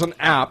Fusion is an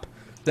app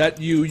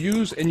that you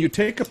use, and you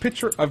take a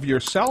picture of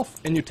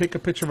yourself and you take a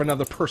picture of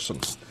another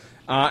person.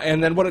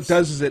 And then what it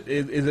does is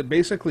it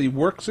basically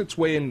works its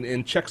way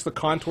and checks the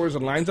contours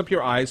and lines up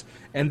your eyes,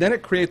 and then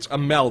it creates a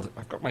meld.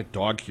 I've got my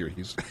dog here.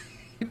 He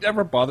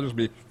never bothers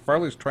me.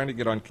 Farley's trying to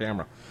get on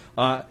camera.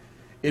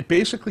 It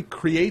basically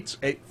creates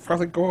a...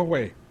 Farley, go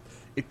away.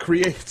 It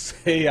creates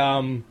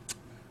a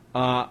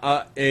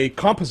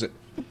composite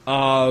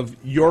of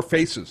your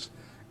faces.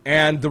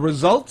 And the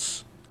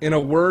results, in a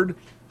word,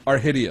 are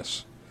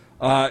hideous.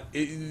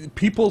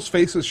 People's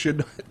faces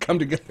should come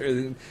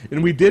together.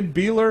 And we did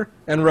Beeler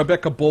and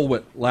Rebecca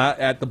Bulwitt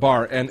at the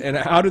bar. And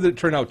how did it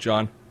turn out,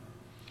 John?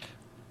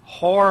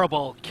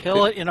 Horrible.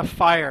 Kill it in a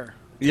fire.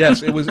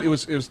 Yes, it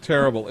was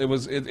terrible.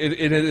 It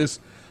is.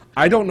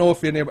 I don't know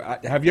if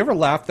have you ever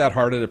laughed that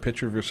hard at a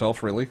picture of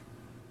yourself, really?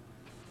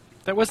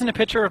 That wasn't a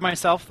picture of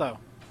myself, though.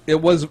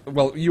 It was.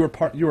 Well,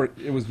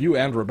 it was you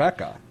and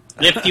Rebecca.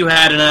 If you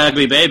had an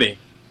ugly baby.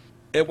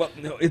 No,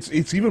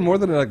 it's even more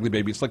than an ugly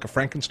baby. It's like a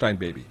Frankenstein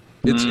baby.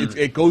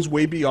 It goes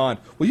way beyond.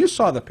 Well, you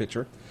saw the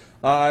picture.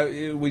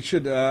 We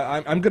should.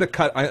 I'm going to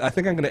cut. I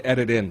think I'm going to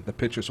edit in the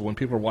picture so when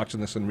people are watching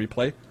this in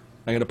replay,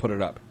 I'm going to put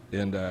it up,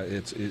 and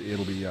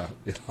it'll be. I'm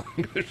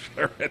going to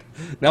share it.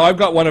 Now I've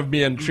got one of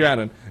me and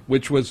Shannon,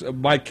 which was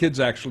my kids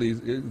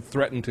actually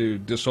threatened to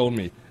disown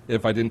me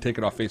if I didn't take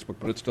it off Facebook,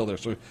 but it's still there.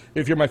 So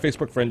if you're my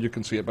Facebook friend, you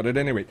can see it. But at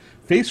any rate,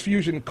 Face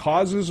Fusion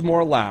causes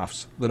more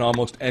laughs than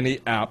almost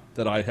any app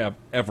that I have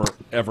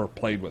ever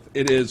played with.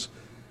 It is,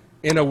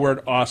 in a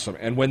word, awesome.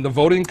 And when the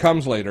voting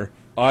comes later,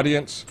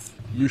 audience,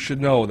 you should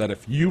know that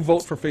if you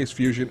vote for Face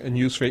Fusion and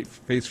use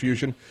Face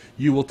Fusion,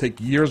 you will take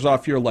years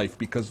off your life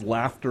because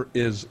laughter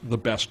is the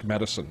best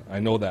medicine. I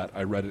know that.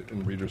 I read it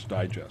in Reader's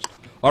Digest.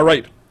 All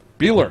right,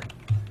 Beeler,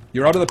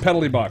 you're out of the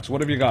penalty box.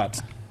 What have you got?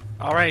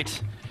 All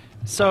right.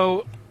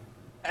 So,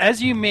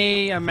 as you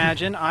may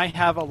imagine, I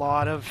have a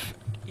lot of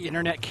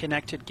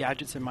internet-connected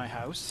gadgets in my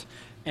house.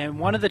 And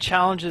one of the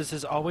challenges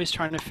is always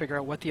trying to figure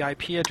out what the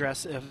IP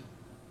address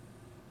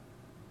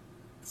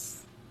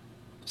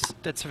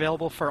that's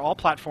available for all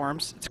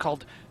platforms. It's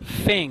called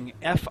Fing,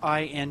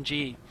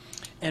 F-I-N-G.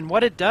 And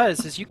what it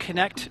does is you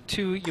connect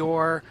to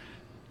your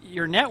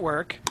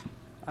network.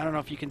 I don't know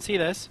if you can see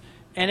this.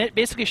 And it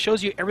basically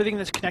shows you everything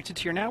that's connected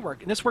to your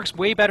network. And this works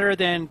way better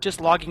than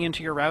just logging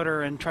into your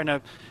router and trying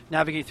to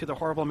navigate through the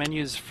horrible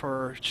menus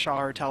for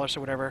Shaw or Telus or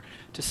whatever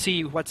to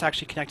see what's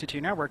actually connected to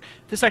your network.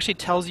 This actually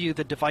tells you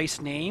the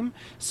device name.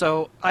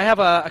 So I have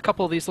a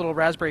couple of these little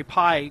Raspberry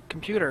Pi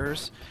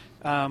computers.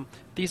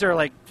 These are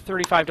like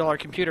 $35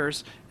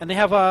 computers, and they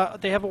have a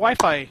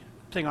Wi-Fi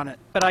thing on it.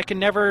 But I can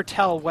never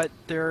tell what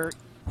their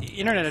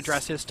internet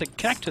address is to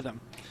connect to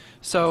them.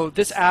 So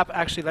this app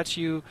actually lets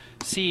you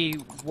see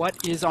what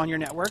is on your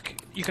network.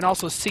 You can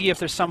also see if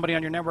there's somebody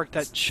on your network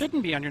that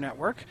shouldn't be on your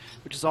network,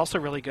 which is also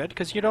really good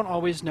because you don't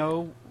always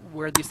know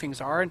where these things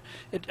are. And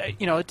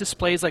it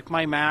displays like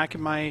my Mac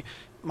and my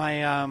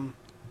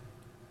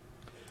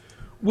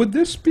Would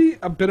this be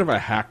a bit of a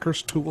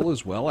hacker's tool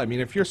as well? I mean,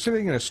 if you're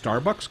sitting in a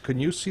Starbucks, can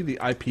you see the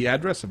IP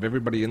address of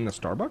everybody in the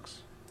Starbucks?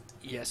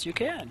 Yes, you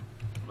can.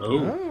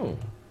 Oh.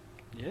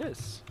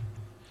 Yes.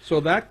 So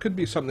that could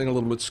be something a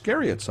little bit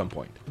scary at some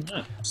point.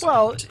 Yeah.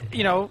 Well,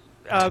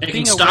 Taking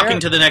being stalking aware.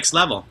 to the next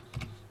level.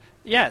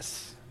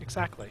 Yes,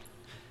 exactly.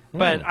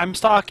 But I'm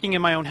stalking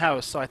in my own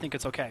house, so I think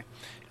it's okay.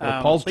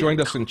 Well, Paul's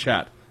joined us in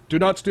chat. Do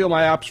not steal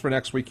my apps for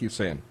next week, he's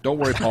saying. Don't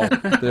worry, Paul.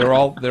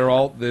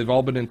 They've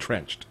all been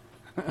entrenched.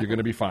 You're going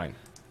to be fine.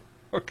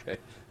 Okay.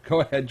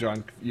 Go ahead,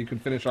 John. You can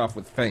finish off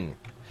with Fing.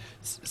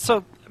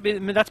 So I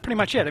mean, that's pretty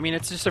much it. I mean,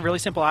 it's just a really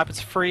simple app.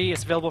 It's free.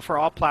 It's available for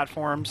all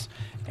platforms,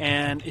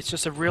 and it's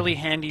just a really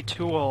handy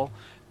tool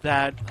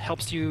that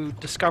helps you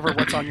discover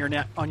what's on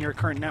your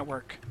current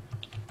network.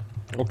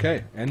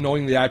 Okay. And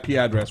knowing the IP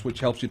address, which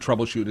helps you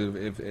troubleshoot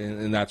if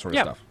and that sort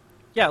of stuff.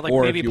 Yeah, like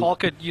Or if maybe you- Paul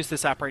could use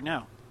this app right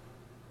now.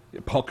 Yeah,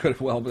 Paul could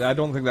well, but I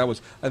don't think that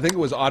was. I think it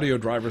was audio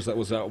drivers that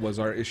was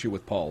our issue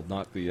with Paul,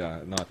 not the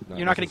not.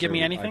 You're not gonna give me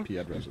necessarily anything? IP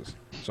addresses.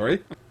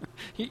 Sorry.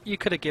 You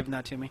could have given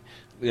that to me.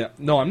 Yeah.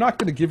 No, I'm not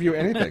going to give you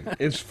anything.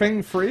 Is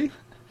Fing free?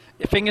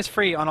 Fing is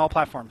free on all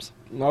platforms.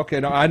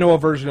 Okay. Now I know a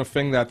version of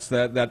Fing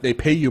that they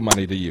pay you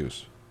money to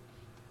use.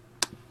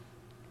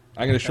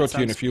 I'm going to show it to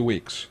you in a sounds- few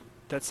weeks.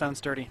 That sounds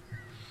dirty.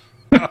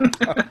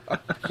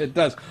 It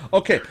does.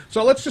 Okay,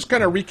 so let's just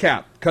kind of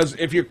recap, because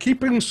if you're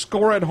keeping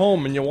score at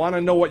home and you want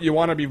to know what you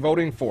want to be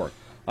voting for,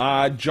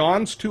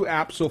 John's two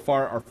apps so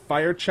far are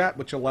Fire Chat,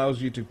 which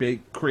allows you to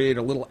create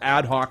a little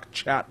ad hoc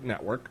chat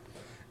network,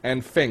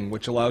 and Fing,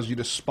 which allows you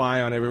to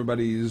spy on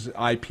everybody's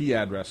IP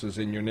addresses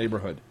in your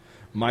neighborhood.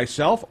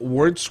 Myself,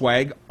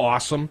 WordSwag,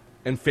 awesome,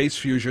 and Face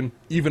Fusion,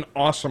 even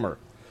awesomer.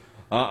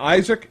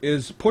 Isaac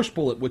is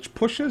Pushbullet, which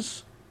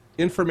pushes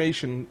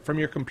information from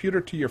your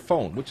computer to your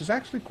phone, which is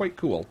actually quite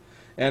cool.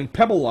 And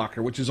Pebble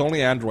Locker, which is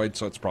only Android,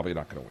 so it's probably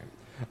not going to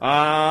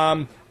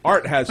win.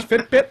 Art has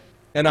Fitbit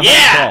and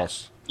 100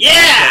 balls.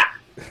 Yeah!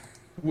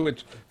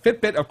 Which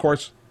Fitbit, of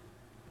course,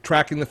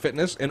 tracking the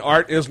fitness, and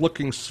Art is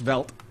looking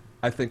svelte,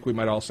 I think we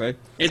might all say.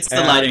 It's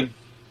the lighting.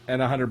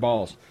 And 100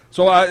 balls.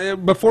 So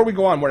before we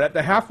go on, we're at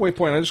the halfway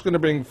point. I'm just going to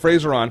bring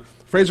Fraser on.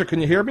 Fraser,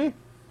 can you hear me?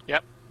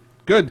 Yep.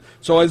 Good.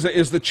 So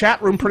is the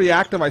chat room pretty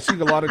active? I see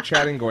a lot of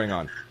chatting going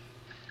on.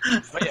 Oh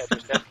yeah,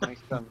 there's definitely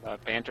some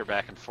banter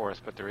back and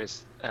forth, but there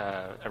is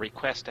a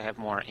request to have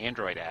more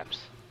Android apps.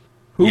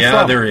 Who Yeah,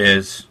 from? there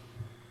is.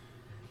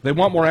 They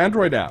want more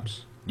Android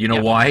apps. You know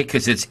Yep. why?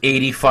 Because it's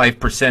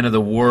 85% of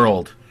the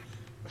world.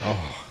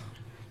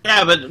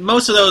 Yeah, but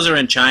most of those are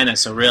in China,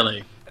 so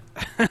really.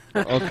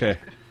 Okay.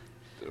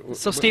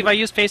 So, Steve, I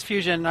used Face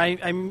Fusion.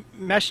 I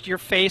meshed your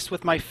face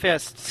with my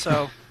fist,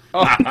 so...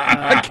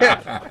 I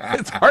can't.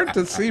 It's hard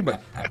to see,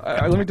 but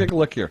let me take a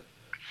look here.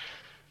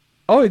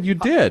 Oh, you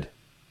did.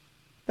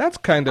 That's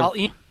kind of...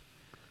 I'll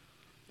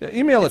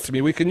Email it to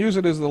me. We can use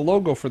it as the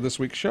logo for this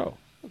week's show.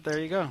 There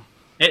you go.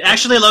 It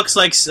actually looks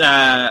like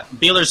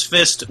Beeler's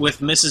fist with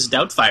Mrs.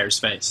 Doubtfire's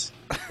face.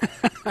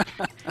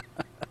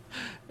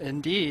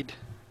 Indeed.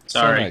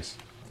 Sorry. So nice.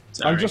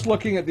 Sorry. I'm just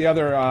looking at the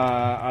other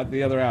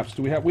apps.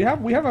 Do we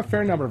have a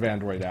fair number of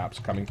Android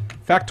apps coming?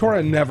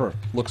 Factora never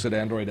looks at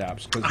Android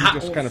apps because he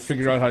just kind of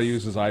figured out how to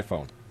use his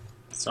iPhone.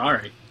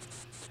 Sorry.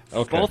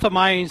 Okay. Both of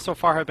mine so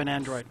far have been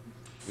Android.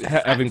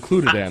 Have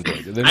incled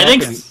Android. They've I not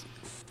think been-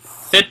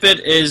 Fitbit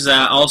is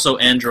also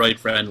Android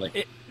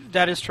friendly.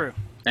 That is true.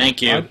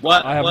 Thank you. I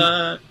What?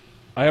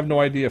 I have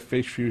no idea if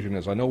Face Fusion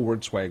is. I know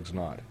WordSwag's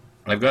not.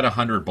 I've got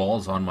 100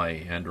 balls on my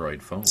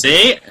Android phone.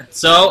 See?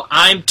 So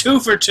I'm 2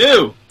 for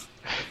 2.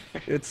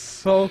 It's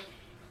so...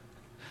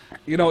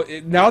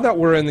 now that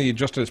we're in the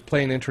just as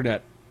plain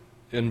internet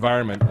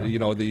environment,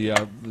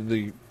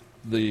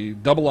 the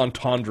double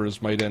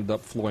entendres might end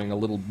up flowing a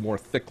little more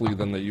thickly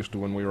than they used to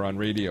when we were on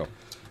radio.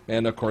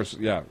 And, of course,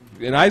 yeah.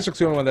 And Isaac's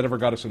the only one that ever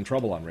got us in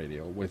trouble on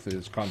radio with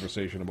his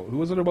conversation about... Who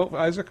was it about,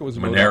 Isaac? It was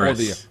about...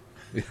 Moneris.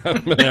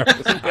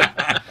 Moneris.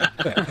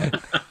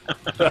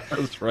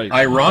 That's right.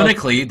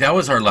 Ironically, that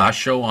was our last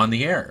show on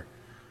the air.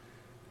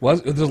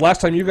 Was the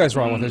last time you guys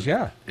were on with us?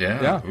 Yeah.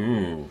 Yeah. Yeah.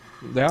 Ooh.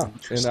 Yeah.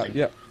 And,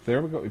 yeah.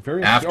 There we go.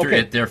 Very After okay.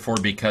 it, therefore,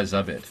 because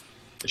of it.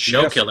 The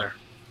show Yes. killer.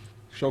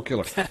 Show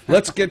killer.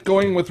 Let's get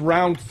going with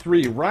round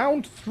 3.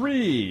 Round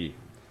 3.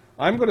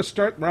 I'm going to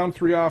start round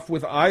 3 off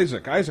with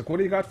Isaac. Isaac, what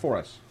do you got for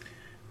us?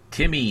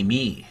 Timmy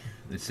Me.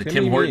 It's the Timmy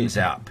Tim Me. Hortons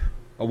app.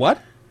 A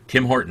what?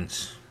 Tim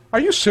Hortons. Are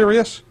you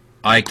serious?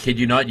 I kid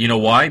you not. You know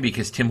why?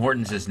 Because Tim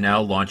Hortons has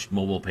now launched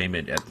mobile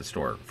payment at the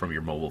store from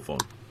your mobile phone.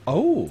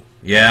 Oh.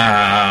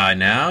 Yeah,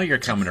 now you're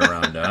coming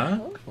around, huh?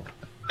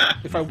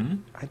 If I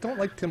don't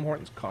like Tim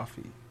Hortons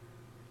coffee.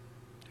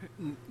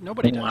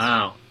 Nobody does.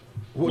 Wow.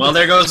 Well,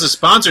 there goes the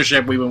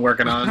sponsorship we've been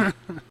working on.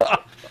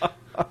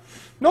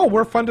 No,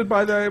 we're funded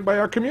by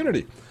our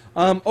community.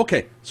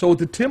 Okay, so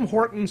the Tim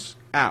Hortons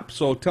app.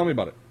 So tell me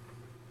about it.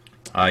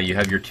 You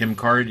have your Tim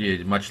card,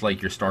 much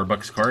like your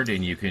Starbucks card,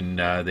 and you can.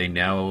 They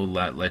now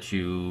let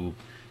you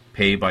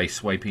pay by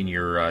swiping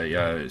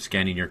your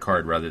scanning your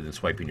card rather than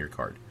swiping your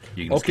card.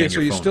 You can Okay, scan so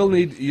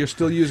your you're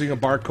still using a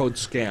barcode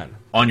scan.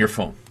 on your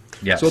phone.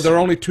 Yes. So they're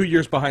only 2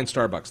 years behind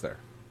Starbucks there.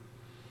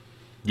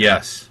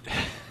 Yes.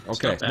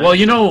 Okay. Well,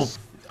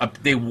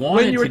 they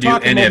wanted When you were to do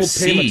talking mobile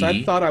NFC. payments,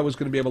 I thought I was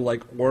going to be able to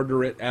like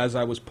order it as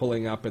I was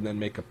pulling up and then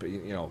make a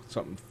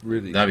something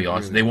really. That'd be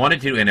awesome. really- They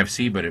wanted to do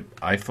NFC, but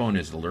iPhone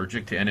is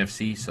allergic to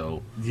NFC,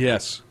 so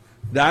Yes,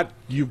 that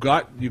you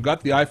got the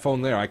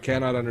iPhone there. I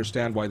cannot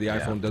understand why the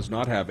iPhone does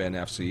not have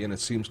NFC, and it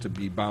seems to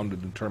be bound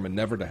and determined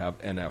never to have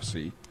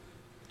NFC.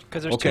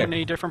 Because there's Okay. too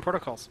many different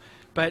protocols.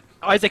 But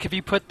Isaac, if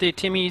you put the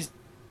Timmy's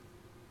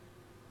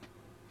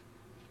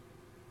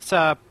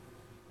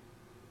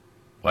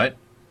what?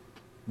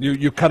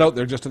 You cut out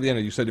there just at the end.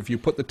 You said if you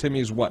put the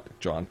Timmy's what,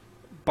 John?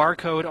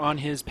 barcode on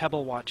his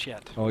Pebble Watch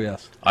yet. Oh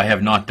yes. I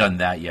have not done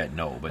that yet.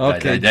 No, but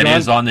Okay, that John-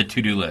 is on the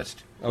to-do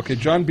list. Okay,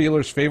 John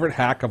Beeler's favorite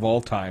hack of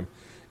all time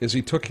is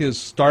he took his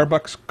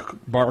Starbucks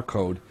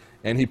barcode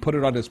and he put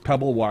it on his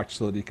Pebble Watch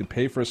so that he could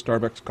pay for his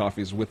Starbucks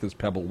coffees with his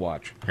Pebble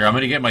Watch. Here, I'm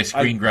going to get my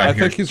screen grab I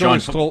here. think he's John, only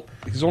put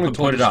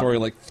told it the up. story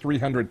like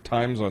 300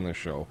 times on this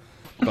show.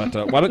 But do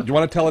you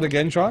want to tell it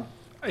again, John?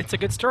 It's a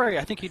good story.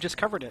 I think you just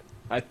covered it.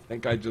 I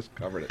think I just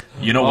covered it.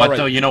 You know All what, right.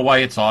 though? You know why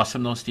it's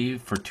awesome, though,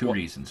 Steve? For two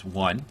reasons.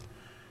 One,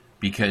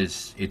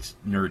 because it's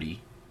nerdy.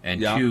 And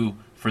Yeah. two,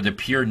 for the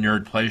pure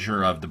nerd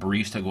pleasure of the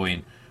barista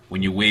going,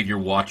 when you wave your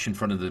watch in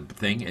front of the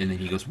thing, and then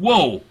he goes,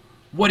 whoa,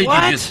 what did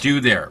What? you just do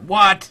there?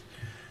 What?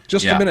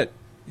 Just Yeah. a minute.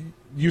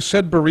 You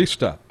said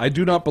barista. I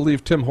do not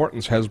believe Tim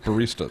Hortons has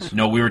baristas.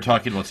 No, we were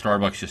talking about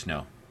Starbucks just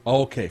now.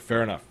 Okay,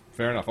 fair enough.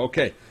 Fair enough.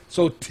 Okay,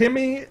 so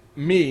Timmy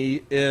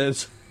Me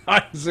is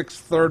Isaac's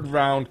third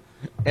round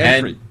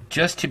entry. And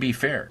just to be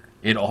fair,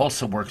 it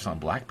also works on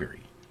BlackBerry.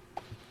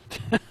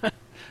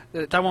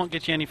 That won't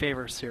get you any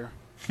favors here.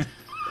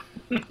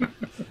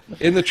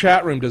 In the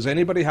chat room, does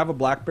anybody have a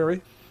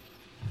BlackBerry?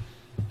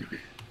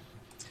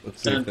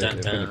 Let's see Dun, if they- dun,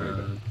 if dun.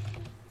 anybody-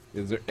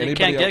 Is there You anybody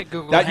can't else- get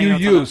Google that you Hangouts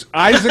on use?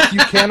 Isaac, you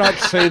cannot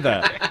say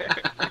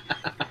that.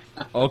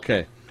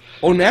 Okay.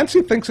 Oh,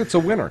 Nancy thinks it's a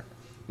winner.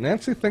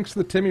 Nancy thinks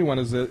the Timmy one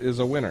is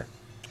a winner.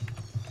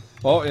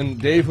 Oh, and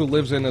Dave, who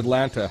lives in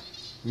Atlanta,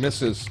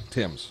 misses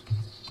Tim's.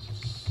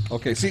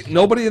 Okay, see,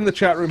 nobody in the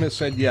chat room has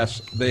said yes,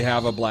 they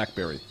have a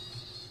BlackBerry.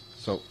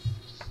 So,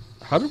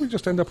 how did we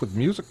just end up with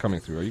music coming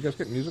through? Are you guys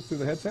getting music through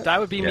the headset? That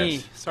would be me.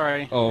 Yes.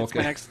 Sorry. Oh, It's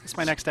okay.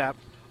 my next app.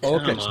 Oh,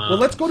 okay. Come on. Well,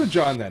 let's go to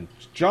John then.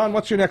 John,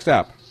 what's your next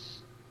app?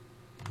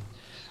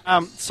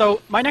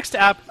 So my next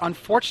app,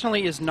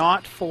 unfortunately, is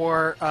not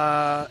for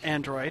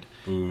Android,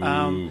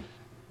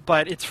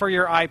 but it's for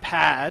your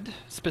iPad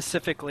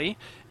specifically,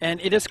 and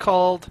it is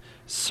called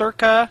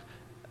Circa.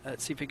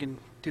 Let's see if we can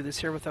do this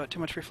here without too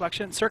much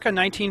reflection. Circa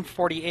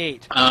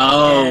 1948.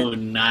 Oh,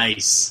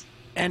 nice.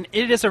 And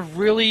it is a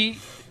really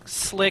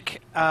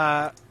slick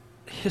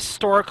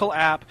historical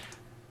app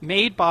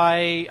made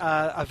by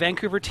a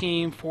Vancouver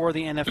team for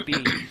the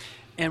NFB.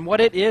 And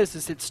what it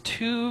is it's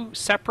two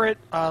separate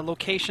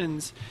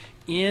locations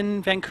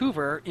in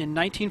Vancouver in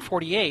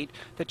 1948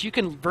 that you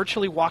can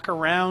virtually walk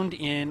around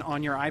in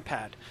on your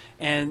iPad.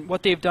 And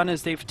what they've done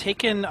is they've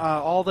taken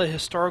all the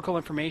historical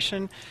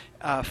information,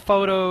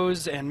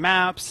 photos and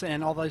maps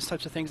and all those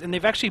types of things, and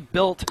they've actually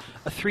built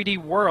a 3D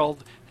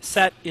world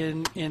set in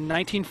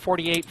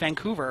 1948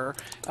 Vancouver,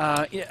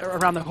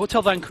 around the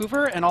Hotel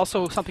Vancouver, and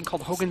also something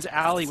called Hogan's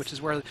Alley, which is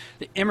where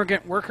the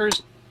immigrant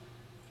workers,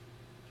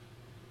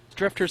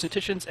 drifters,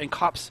 politicians, and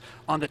cops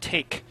on the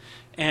take.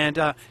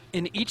 And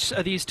in each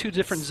of these two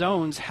different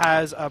zones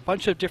has a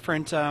bunch of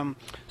different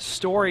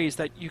stories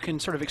that you can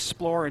sort of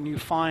explore and you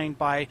find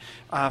by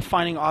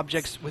finding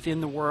objects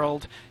within the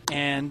world,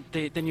 and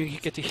then you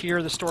get to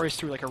hear the stories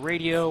through like a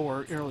radio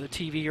or the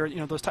TV or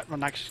those type. Well,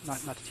 not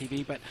the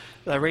TV, but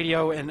the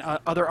radio and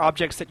other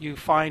objects that you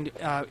find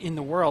in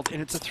the world.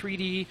 And it's a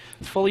 3D,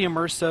 fully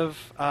immersive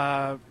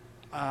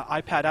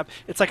iPad app.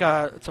 It's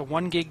a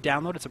 1 gig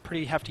download. It's a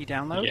pretty hefty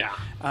download.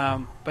 Yeah.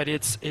 But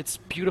it's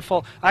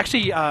beautiful.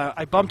 Actually,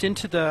 I bumped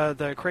into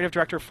the creative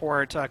director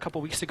for it a couple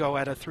weeks ago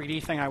at a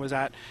 3D thing I was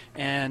at,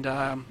 and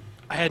I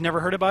had never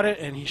heard about it,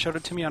 and he showed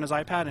it to me on his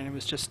iPad, and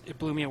it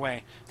blew me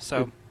away.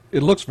 So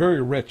It looks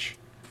very rich.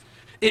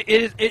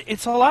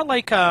 it's a lot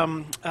like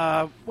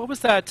what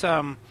was that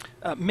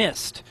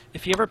Myst?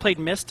 If you ever played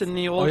Myst in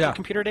the old yeah.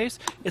 computer days,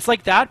 it's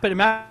like that, but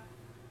imagine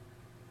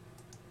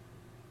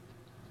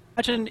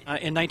in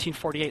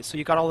 1948, so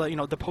you got all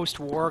the the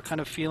post-war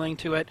kind of feeling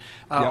to it.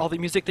 Yeah. All the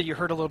music that you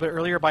heard a little bit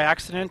earlier by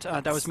accident,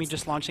 that was me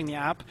just launching the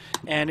app,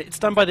 and it's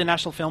done by the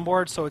National Film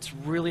Board, so it's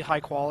really high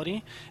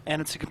quality,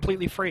 and it's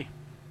completely free.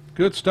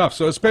 Good stuff.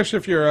 So especially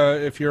if you're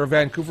a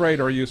Vancouverite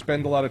or you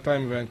spend a lot of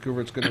time in Vancouver,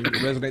 it's going to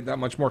resonate that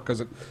much more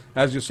because,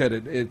 as you said,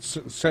 it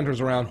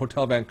centers around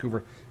Hotel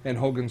Vancouver and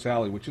Hogan's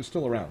Alley, which is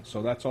still around.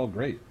 So that's all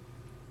great.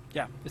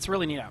 Yeah, it's a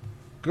really neat app.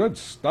 Good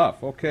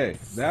stuff. Okay,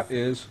 that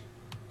is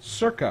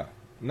Circa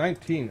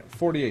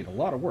 1948. A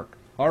lot of work.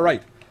 All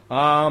right,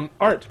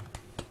 Art,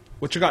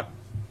 what you got?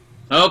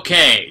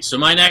 Okay, so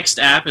my next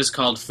app is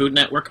called Food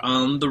Network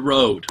on the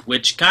Road,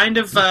 which kind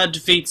of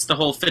defeats the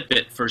whole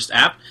Fitbit first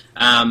app.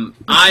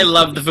 I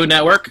love the Food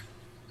Network,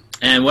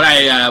 and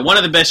one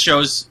of the best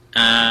shows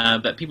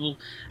that people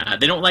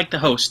they don't like the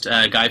host,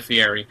 Guy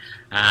Fieri.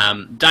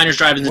 Diners,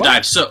 Drive-ins, and What?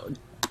 Dives. So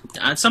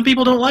Some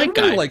people don't like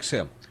Everybody Guy. likes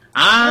him.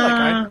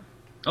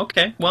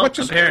 Okay. Well, But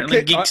just- apparently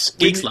okay,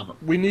 geeks love him.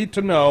 We need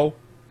to know.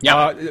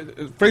 Yeah.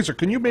 Fraser,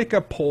 can you make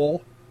a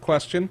poll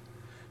question?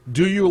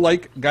 Do you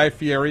like Guy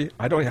Fieri?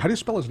 I don't. How do you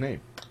spell his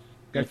name?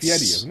 Guy Fieri,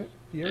 isn't it?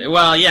 Fieri?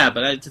 Well, yeah,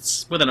 but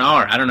it's with an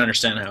R. I don't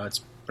understand how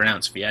it's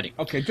pronounced Fieri.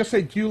 Okay, just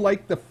say, do you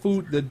like the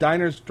food, the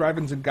diners,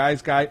 drive-ins, and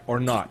guys guy, or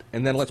not?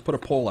 And then let's put a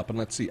poll up and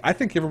let's see. I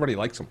think everybody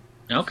likes him.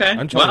 Okay.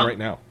 I'm telling you right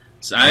now.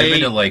 So I've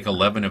been to like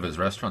 11 of his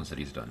restaurants that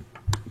he's done.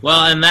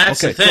 Well, and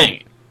that's Okay, the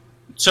thing.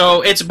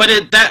 So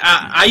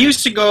I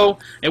used to go.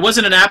 It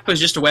wasn't an app; it was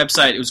just a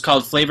website. It was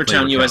called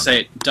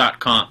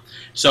FlavortownUSA.com.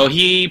 So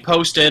he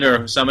posted,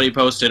 or somebody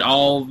posted,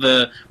 all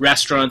the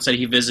restaurants that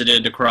he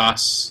visited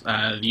across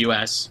the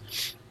U.S.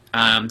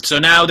 So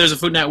now there's a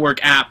Food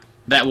Network app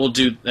that will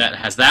do that.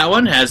 Has that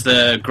one? Has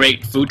the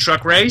Great Food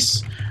Truck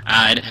Race.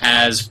 It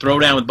has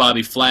Throwdown with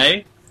Bobby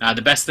Flay.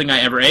 The best thing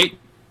I ever ate.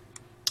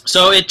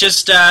 So it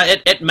just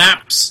it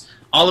maps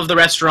all of the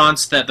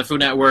restaurants that the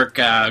Food Network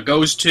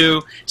goes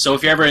to. So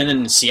if you're ever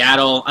in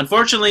Seattle,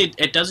 unfortunately,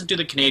 it doesn't do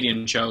the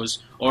Canadian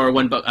shows. Or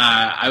when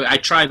I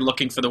tried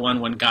looking for the one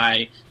when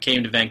Guy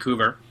came to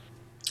Vancouver.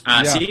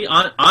 See,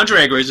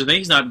 Andre agrees with me.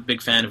 He's not a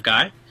big fan of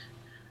Guy.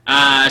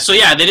 So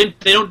yeah, they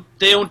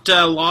don't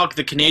log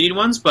the Canadian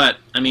ones, but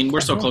I mean we're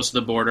so close to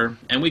the border,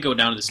 and we go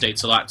down to the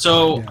States a lot.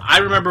 So I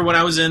remember when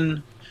I was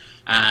in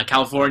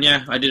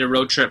California, I did a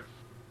road trip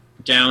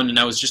down, and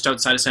I was just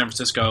outside of San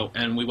Francisco,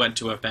 and we went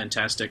to a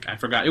fantastic, I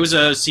forgot, it was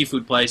a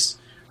seafood place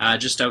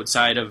just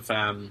outside of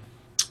San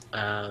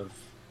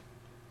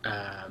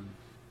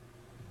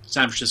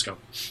Francisco.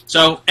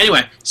 So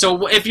anyway,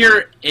 so if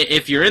you're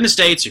in the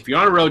States, if you're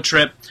on a road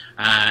trip,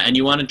 and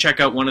you want to check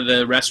out one of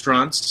the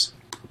restaurants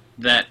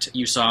that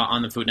you saw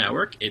on the Food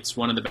Network, it's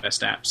one of the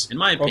best apps, in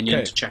my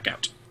opinion, to check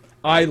out.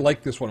 I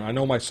like this one. I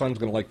know my son's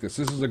going to like this.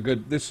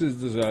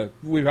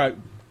 We've had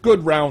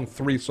good round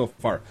 3 so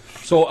far.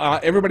 So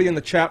everybody in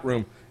the chat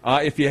room,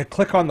 if you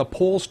click on the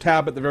polls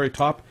tab at the very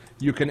top,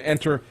 you can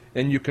enter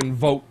and you can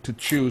vote to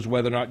choose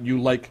whether or not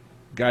you like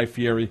Guy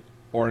Fieri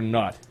or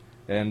not.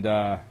 And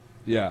Andre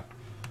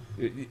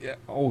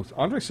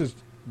says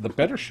the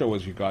better show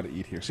is You Got to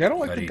Eat Here. See, I don't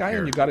like the guy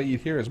in You Got to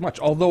Eat Here as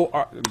much.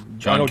 Although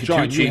John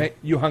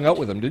you hung out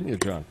with him, didn't you,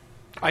 John?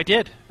 I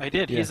did.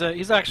 Yeah.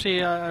 He's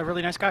actually a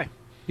really nice guy.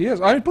 He is.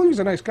 I believe he's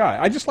a nice guy.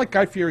 I just like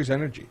Guy Fieri's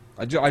energy.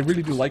 I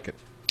really do like it.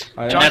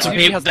 John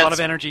Cucci has a lot of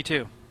energy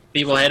too.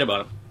 People hate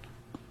about him.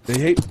 They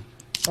hate.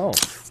 Oh,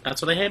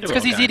 That's what they hate about him.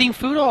 Because he's eating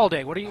food all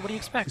day. What do you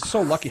expect? he's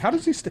so lucky. How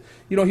does he?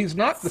 He's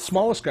not the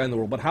smallest guy in the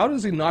world, but how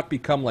does he not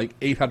become like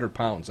 800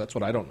 pounds? That's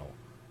what I don't know.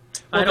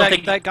 Well, I don't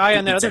think that guy he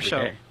on that eats other every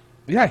show. day.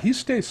 Yeah, he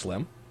stays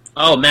slim.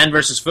 Oh, Man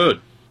vs.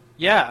 Food.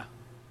 Yeah.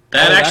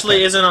 That Oh, actually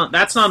that isn't on.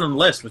 That's not on the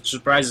list, which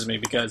surprises me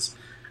because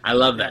I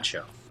love that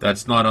show.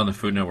 That's not on the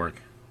Food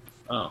Network.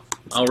 Oh,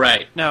 all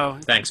right. No.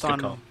 Thanks, it's good on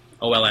call.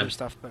 other OLM.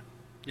 stuff, but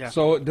yeah.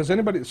 So does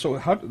anybody? So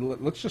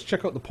let's just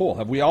check out the poll.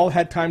 Have we all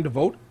had time to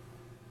vote?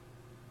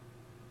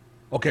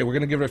 Okay, we're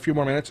going to give it a few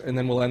more minutes, and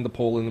then we'll end the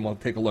poll, and then we'll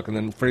take a look, and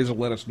then Fraser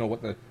will let us know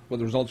what the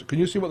results. Can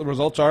you see what the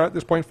results are at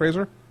this point,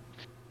 Fraser?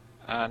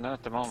 Not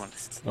at the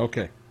moment.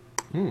 Okay.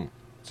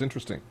 It's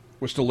interesting.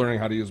 We're still learning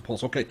how to use the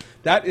polls. Okay,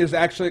 that is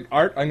actually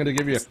Art. I'm going to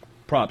give you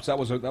props. That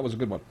was a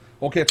good one.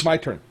 Okay, it's my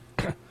turn.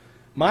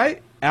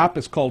 My app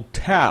is called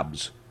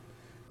Tabs,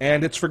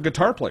 and it's for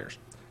guitar players.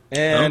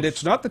 And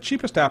it's not the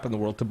cheapest app in the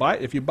world to buy.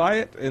 If you buy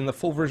it in the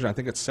full version, I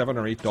think it's $7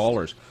 or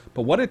 $8.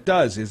 But what it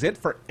does is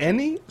for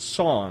any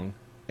song,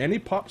 any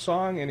pop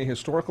song, any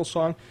historical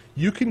song,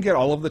 you can get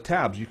all of the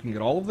tabs. You can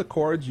get all of the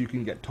chords. You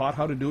can get taught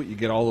how to do it. You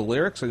get all the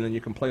lyrics, and then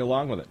you can play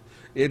along with it.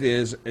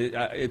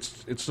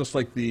 It's just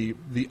like the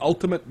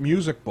ultimate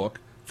music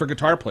book for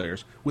guitar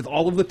players with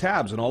all of the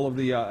tabs and all of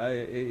the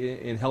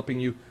in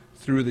helping you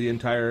through the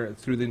entire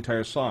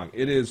song.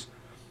 It is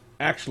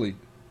actually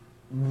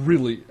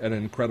really an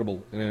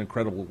incredible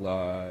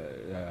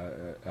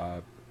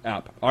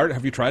app. Art,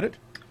 have you tried it?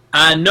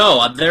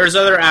 No, there's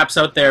other apps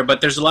out there,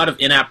 but there's a lot of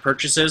in-app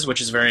purchases,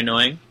 which is very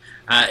annoying.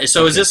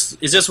 So Okay.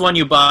 is this one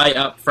you buy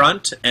up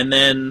front and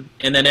then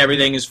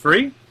everything is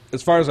free?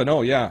 As far as I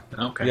know, yeah.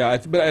 Okay. Yeah,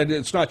 but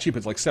it's not cheap.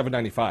 It's like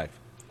 $7.95.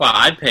 Well,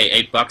 I'd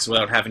pay $8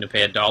 without having to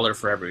pay $1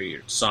 for every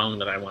song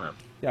that I want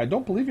to. Yeah, I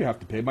don't believe you have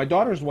to pay. My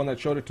daughter's the one that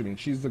showed it to me, and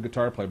she's the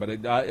guitar player.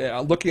 But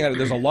looking at it,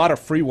 there's a lot of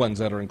free ones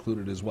that are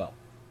included as well,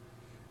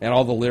 and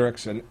all the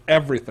lyrics and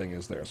everything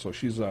is there. So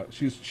she's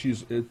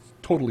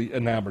totally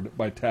enamored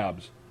by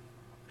Tabs,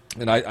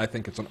 and I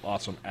think it's an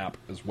awesome app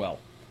as well.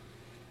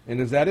 And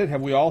is that it?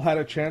 Have we all had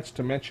a chance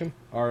to mention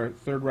our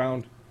third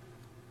round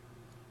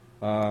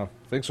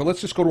thing? So let's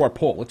just go to our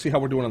poll. Let's see how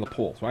we're doing on the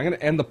poll. So I'm going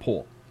to end the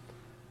poll.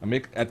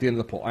 At the end of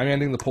the poll. I'm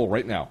ending the poll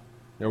right now.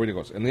 There it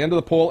goes. And the end of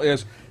the poll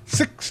is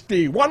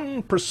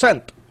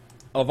 61%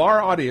 of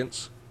our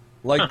audience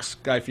likes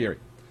Guy Fieri.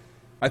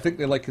 I think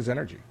they like his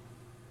energy.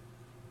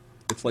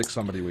 It's like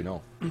somebody we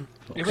know.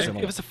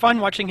 It was fun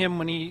watching him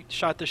when he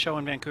shot the show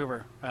in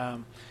Vancouver.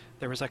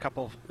 There was a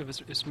couple. It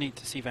was neat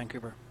to see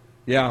Vancouver.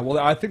 Yeah, well,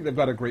 I think they've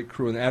got a great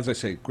crew, and as I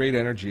say, great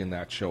energy in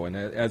that show. And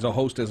as a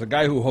host, as a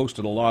guy who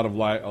hosted a lot of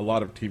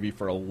TV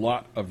for a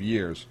lot of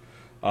years,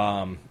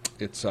 I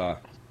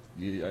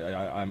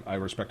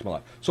respect him a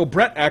lot. So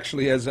Brett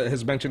actually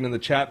has mentioned in the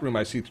chat room,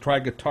 I see, try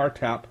Guitar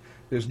Tap.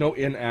 There's no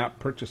in-app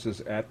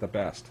purchases at the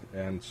best,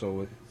 and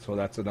so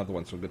that's another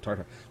one. So Guitar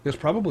Tap. There's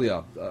probably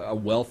a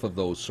wealth of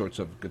those sorts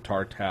of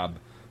Guitar Tab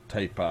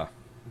type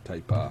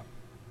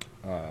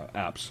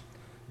apps,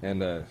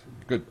 and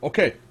good.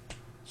 Okay.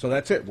 So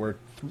that's it. We're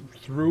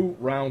through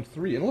round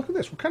 3. And look at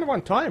this. We're kind of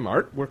on time,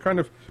 Art.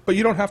 But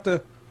you don't have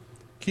to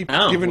keep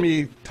giving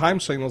me time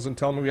signals and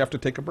telling me we have to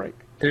take a break.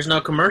 There's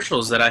no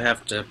commercials that I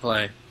have to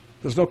play.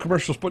 There's no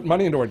commercials putting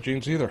money into our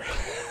jeans either.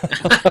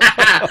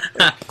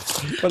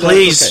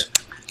 Please,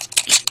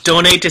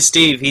 donate to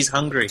Steve. He's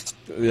hungry.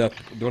 Yeah,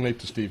 donate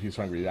to Steve. He's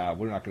hungry. Yeah,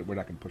 we're not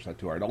gonna push that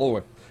too hard.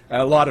 Although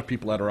a lot of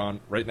people that are on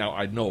right now,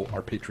 I know,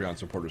 are Patreon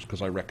supporters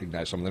because I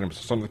recognize some of them.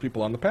 Some of the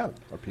people on the panel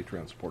are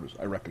Patreon supporters.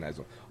 I recognize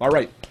them. All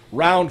right,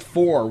 round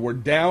 4. We're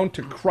down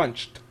to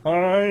crunch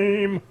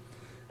time,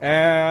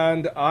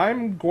 and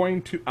I'm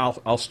going to.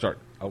 I'll start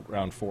out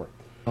round 4.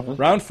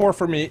 Round 4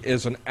 for me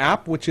is an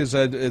app, which is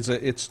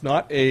it's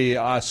not a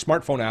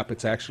smartphone app.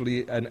 It's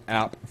actually an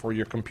app for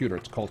your computer.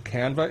 It's called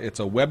Canva. It's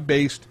a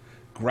web-based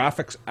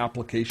graphics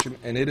application,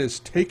 and it is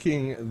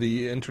taking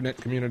the internet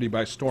community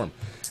by storm.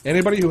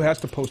 Anybody who has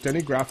to post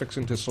any graphics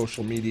into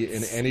social media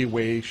in any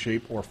way,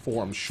 shape, or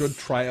form should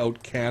try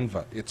out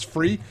Canva. It's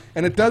free,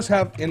 and it does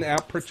have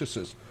in-app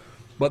purchases.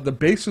 But the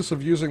basis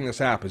of using this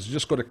app is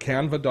just go to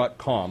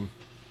canva.com,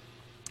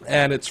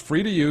 and it's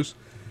free to use.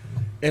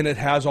 And it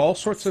has all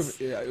sorts of,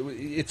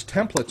 its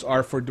templates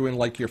are for doing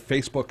like your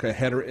Facebook, a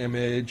header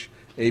image,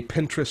 a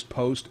Pinterest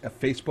post, a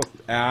Facebook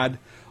ad.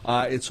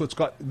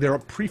 They're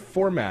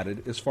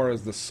pre-formatted as far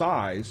as the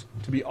size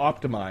to be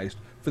optimized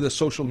for the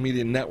social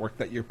media network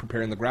that you're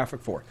preparing the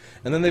graphic for.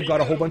 And then they've got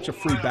a whole bunch of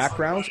free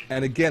backgrounds,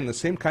 and again, the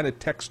same kind of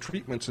text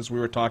treatments as we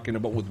were talking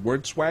about with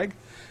WordSwag,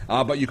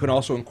 but you can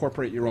also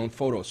incorporate your own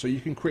photos. So you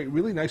can create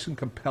really nice and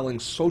compelling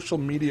social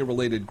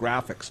media-related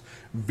graphics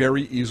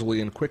very easily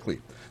and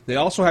quickly. They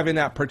also have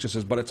in-app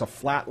purchases, but it's a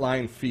flat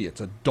line fee.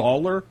 It's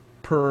 $1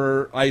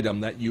 per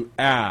item that you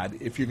add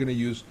if you're going to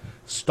use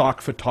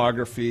stock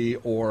photography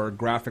or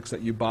graphics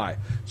that you buy.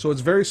 So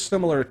it's very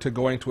similar to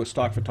going to a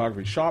stock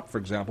photography shop, for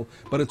example,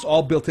 but it's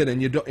all built in,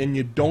 and you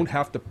don't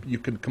have to. You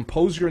can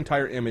compose your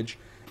entire image,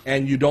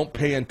 and you don't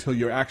pay until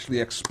you're actually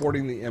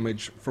exporting the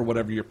image for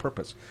whatever your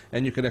purpose.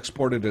 And you can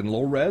export it in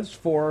low res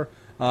for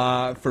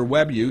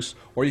web use,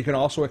 or you can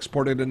also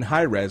export it in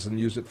high res and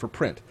use it for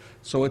print.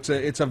 So it's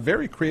a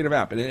very creative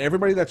app, and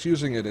everybody that's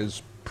using it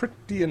is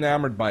pretty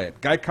enamored by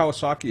it. Guy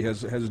Kawasaki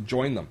has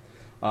joined them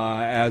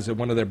as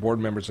one of their board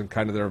members and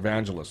kind of their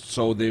evangelist.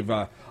 So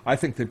I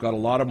think they've got a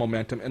lot of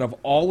momentum. And of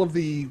all of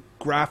the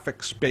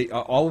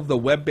all of the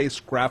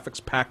web-based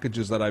graphics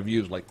packages that I've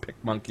used, like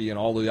PicMonkey and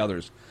all the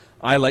others,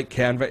 I like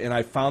Canva, and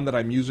I found that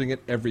I'm using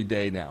it every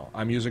day now.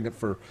 I'm using it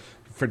for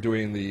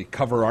doing the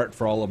cover art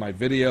for all of my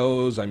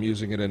videos. I'm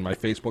using it in my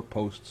Facebook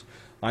posts.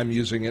 I'm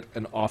using it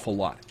an awful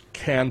lot.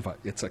 Canva,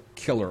 it's a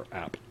killer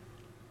app.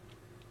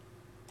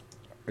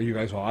 Are you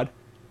guys odd?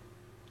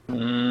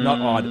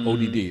 Not odd,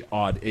 ODD.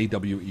 Odd,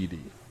 AWED.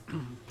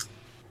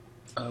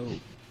 Oh.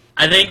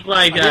 I think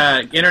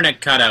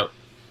internet cut out.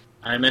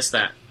 I missed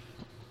that.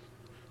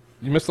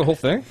 You missed the whole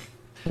thing?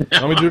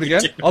 Want me to do it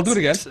again? I'll do it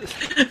again.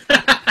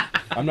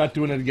 I'm not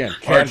doing it again.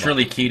 Art's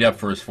really keyed up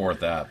for his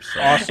 4th app.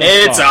 So. Awesome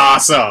it's stuff.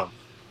 Awesome.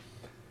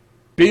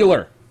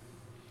 Beeler.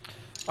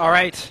 All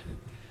right.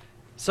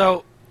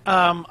 So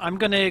I'm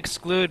going to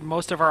exclude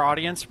most of our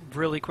audience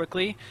really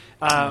quickly.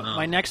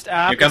 My next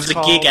app Here comes is the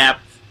called, geek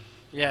app.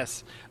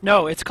 Yes.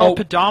 No, it's called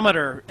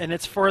Pedometer, and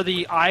it's for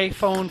the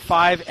iPhone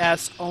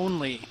 5S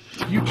only.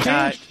 You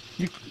changed.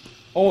 It's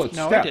no,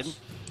 steps. I didn't.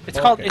 It's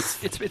called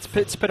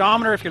it's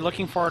Pedometer if you're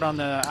looking for it on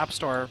the App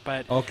Store,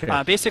 but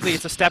basically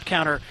it's a step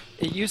counter.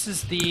 It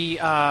uses the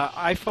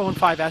iPhone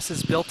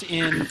 5S's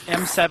built-in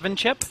M7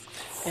 chip,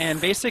 and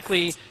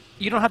basically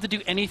you don't have to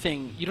do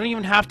anything. You don't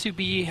even have to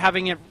be have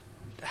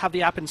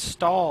the app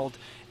installed.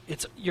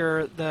 It's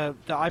the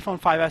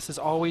iPhone 5S is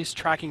always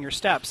tracking your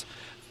steps.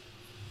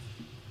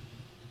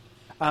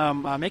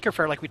 Maker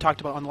Faire, like we talked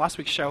about on last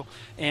week's show,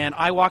 and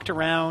I walked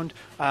around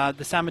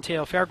the San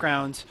Mateo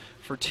Fairgrounds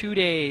for 2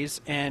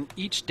 days, and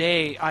each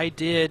day I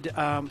did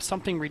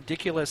something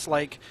ridiculous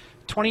like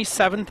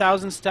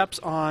 27,000 steps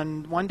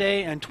on one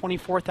day and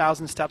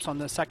 24,000 steps on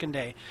the second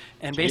day.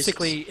 And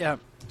basically,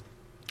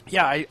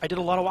 I did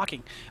a lot of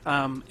walking.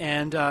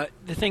 The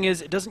thing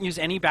is, it doesn't use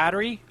any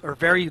battery or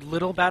very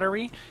little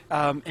battery,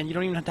 and you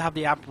don't even have to have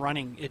the app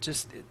running.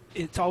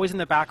 It's always in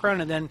the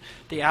background, and then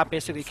the app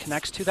basically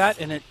connects to that,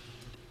 and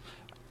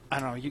I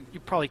don't know, you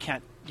probably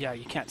can't,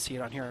 you can't see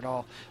it on here at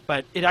all,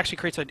 but it actually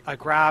creates a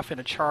graph and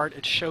a chart.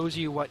 It shows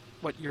you what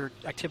your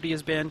activity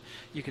has been.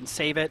 You can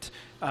save it.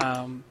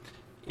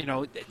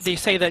 They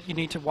say that you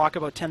need to walk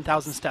about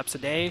 10,000 steps a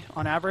day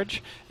on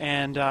average,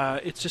 and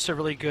it's just a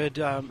really good,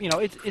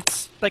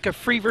 it's like a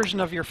free version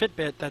of your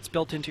Fitbit that's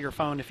built into your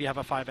phone if you have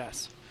a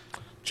 5S.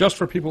 Just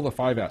for people with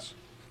a 5S.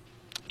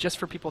 Just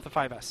for people with a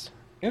 5S.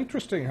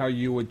 Interesting how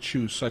you would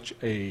choose such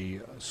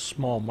a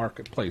small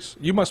marketplace.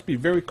 You must be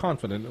very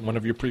confident in one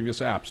of your previous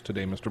apps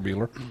today, Mr.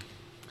 Beeler.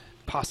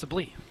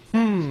 Possibly.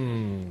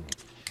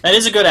 That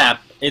is a good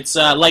app. It's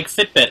like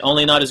Fitbit,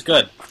 only not as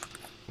good.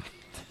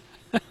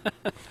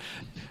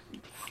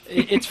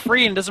 It's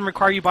free and doesn't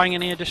require you buying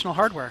any additional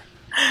hardware.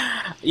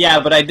 Yeah,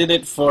 but I did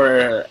it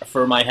for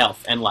my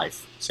health and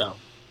life. So,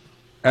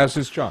 As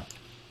is John.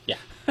 yeah.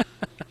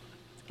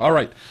 All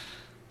right.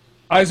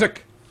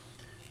 Isaac.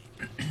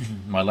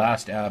 My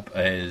last app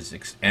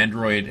is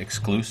Android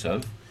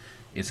exclusive.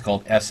 It's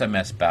called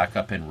SMS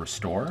Backup and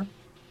Restore.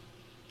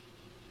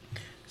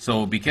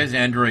 So because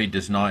Android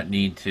does not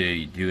need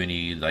to do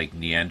any like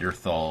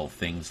Neanderthal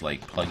things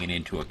like plugging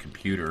into a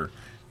computer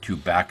to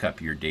back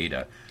up your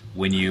data,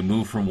 when you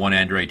move from one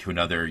Android to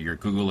another, your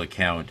Google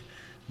account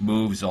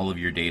moves all of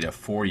your data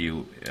for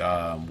you,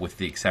 with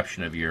the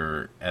exception of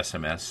your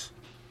SMS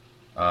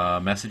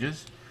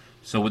messages.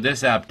 So what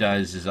this app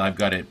does is I've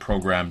got it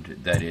programmed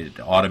that it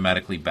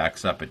automatically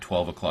backs up at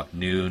 12 o'clock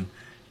noon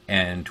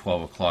and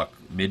 12 o'clock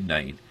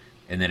midnight,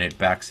 and then it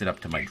backs it up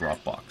to my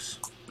Dropbox.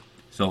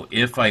 So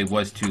if I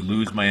was to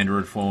lose my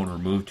Android phone or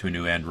move to a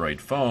new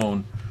Android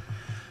phone,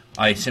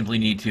 I simply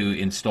need to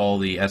install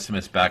the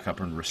SMS Backup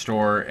and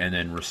Restore, and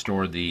then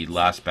restore the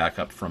last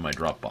backup from my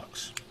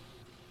Dropbox.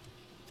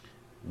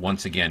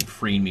 Once again,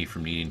 freeing me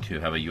from needing to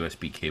have a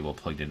USB cable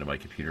plugged into my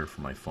computer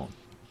for my phone.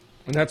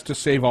 And that's to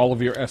save all of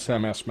your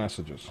SMS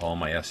messages. All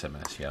my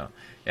SMS, yeah.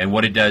 And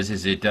what it does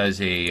is it does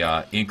a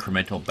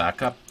incremental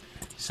backup.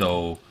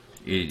 So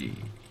it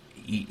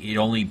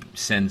only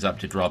sends up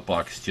to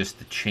Dropbox just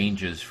the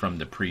changes from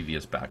the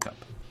previous backup.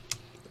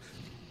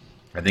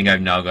 I think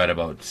I've now got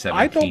about 17,000.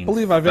 I don't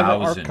believe I've ever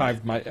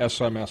archived my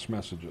SMS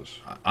messages.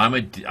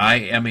 I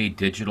am a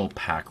digital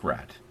pack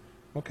rat.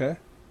 Okay.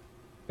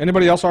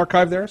 Anybody else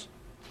archive theirs?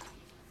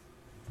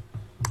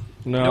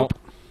 No. Nope.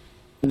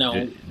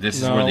 No. This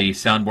is No. where the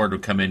soundboard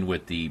would come in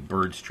with the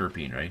birds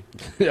chirping, right?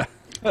 Yeah.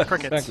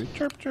 Crickets. Exactly.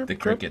 Chirp, chirp, The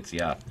chirp. crickets,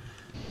 yeah.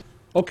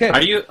 Okay.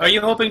 Are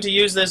you hoping to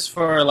use this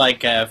for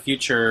like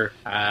future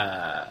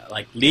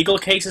like legal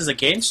cases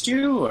against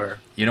you, or?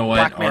 You know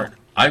what? Blackmail.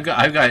 I've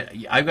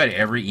got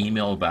every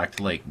email back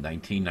to like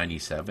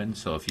 1997.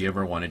 So if you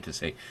ever wanted to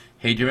say,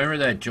 "Hey, do you remember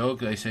that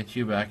joke I sent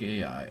you back?"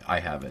 Yeah, I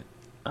have it.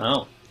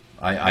 Oh,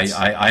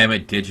 I am a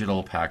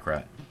digital pack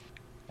rat.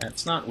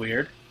 that's not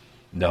weird.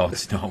 No,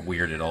 it's not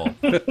weird at all.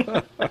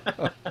 But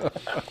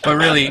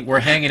really, we're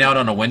hanging out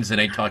on a Wednesday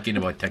night talking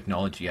about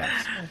technology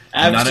apps.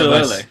 Absolutely.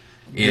 None of us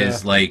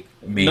is like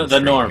mainstream The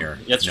norm. here.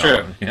 That's No,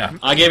 true. Yeah.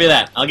 I'll give you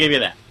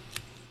that.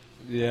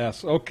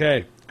 Yes.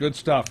 Okay. Good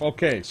stuff.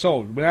 Okay.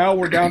 So now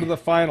we're down to the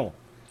final.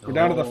 We're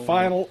down to the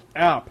final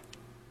app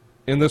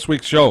in this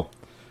week's show.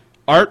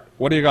 Art,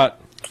 what do you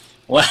got?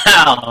 Wow,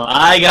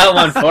 I got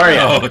one for you.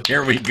 Oh,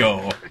 here we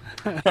go.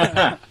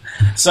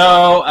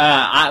 So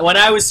when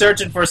I was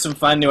searching for some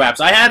fun new apps,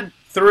 I had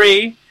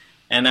 3,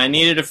 and I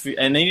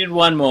needed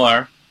one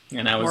more,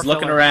 and I was More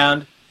looking filler.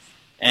 around,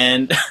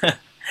 and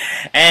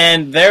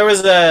and there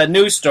was a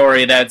news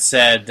story that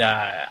said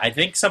I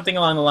think something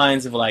along the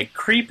lines of like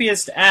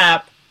creepiest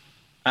app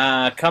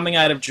coming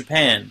out of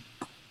Japan.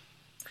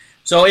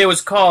 So it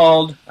was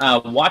called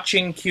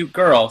Watching Cute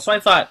Girl. So I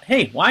thought,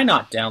 hey, why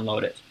not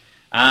download it?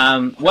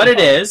 What it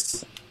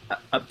is,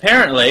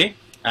 apparently,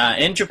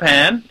 in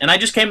Japan, and I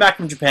just came back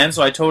from Japan,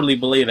 so I totally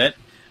believe it.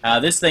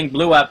 This thing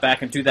blew up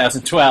back in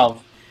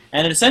 2012,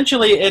 and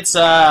essentially it's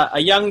a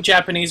young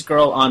Japanese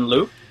girl on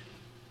loop,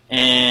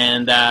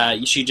 and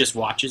she just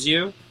watches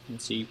you. You can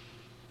see,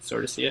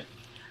 sort of see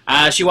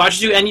it. She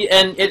watches you, and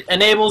it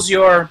enables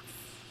your.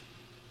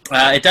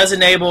 It does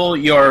enable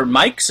your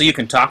mic, so you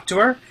can talk to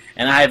her.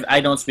 And I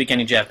don't speak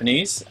any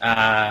Japanese,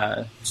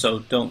 so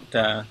don't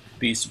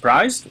be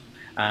surprised,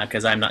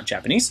 because I'm not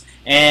Japanese.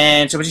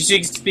 And so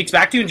she speaks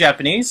back to you in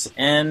Japanese,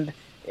 and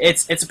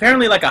it's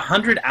apparently like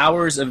 100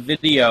 hours of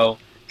video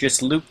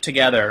just looped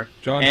together.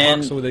 John,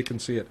 and talk so they can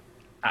see it.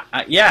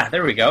 yeah,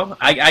 there we go.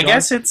 I John,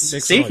 guess it's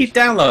make see, some he noise.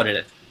 downloaded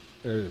it.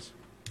 There it is.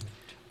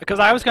 Because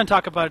I was going to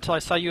talk about it until I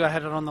saw you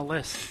had it on the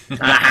list.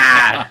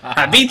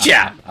 I beat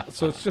ya.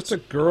 So it's just a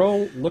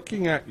girl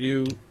looking at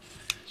you.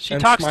 She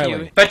And talks to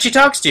smiling. you. But she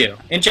talks to you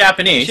in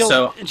Japanese,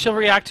 so And she'll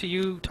react to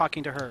you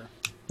talking to her.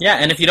 yeah.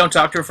 And if you don't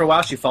talk to her for a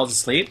while, she falls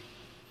asleep.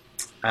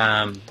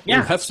 Yeah,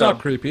 Well, that's so, not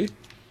creepy.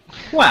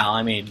 Well,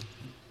 I mean,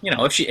 you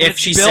know, if she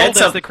It's said billed as the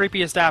something,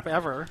 creepiest app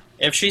ever.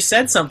 if she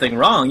said something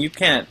wrong, you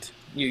can't.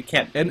 And you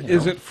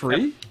is know. it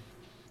free?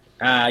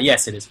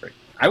 Yes, it is free.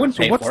 I wouldn't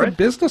So pay what's for the it.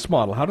 business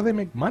model? How do they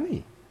make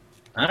money?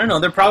 I don't know.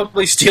 They're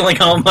probably stealing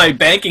all my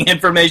banking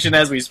information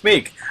as we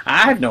speak. I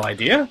have no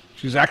idea.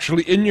 She's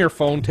actually in your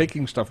phone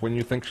taking stuff when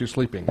you think she's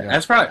sleeping. Yeah.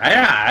 That's probably.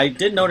 Yeah, I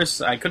did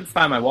notice. I couldn't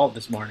find my wallet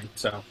this morning,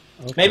 so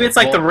Okay. maybe it's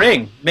like the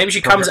Ring. Maybe she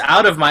comes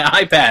out of my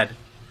iPad.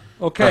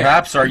 Okay.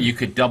 Perhaps, or you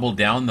could double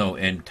down though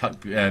and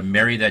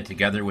marry that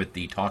together with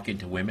the Talking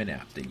to Women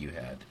app that you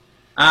had.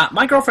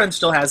 My girlfriend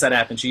still has that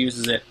app, and she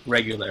uses it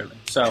regularly.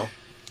 So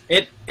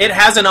it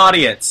has an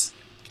audience.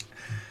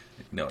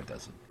 No, it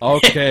doesn't.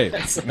 Okay,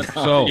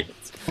 so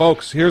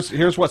folks, here's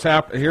what's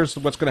Here's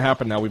what's going to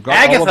happen now. We've got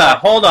Agatha,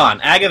 hold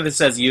on. Agatha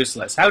says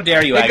useless. How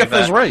dare you, Agatha?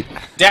 Agatha's right.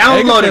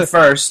 Download Agatha, it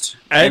first.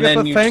 Agatha, and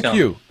then you thank tell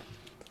you.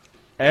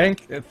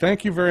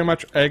 Thank you very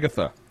much,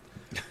 Agatha.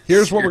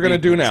 Here's what we're going to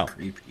do now.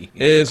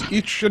 Is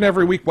each and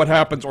every week what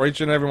happens, or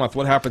each and every month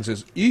what happens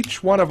is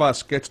each one of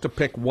us gets to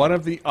pick one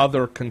of the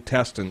other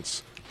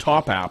contestants'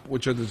 top app,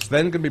 which is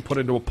then going to be put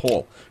into a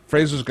poll.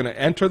 Fraser's going to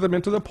enter them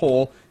into the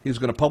poll. He's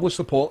going to publish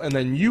the poll, and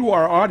then you,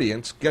 our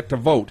audience, get to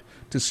vote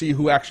to see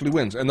who actually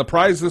wins. And the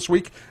prize this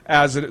week,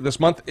 this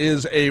month,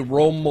 is a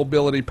Roam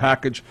Mobility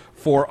package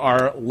for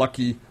our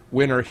lucky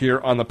winner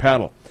here on the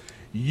panel.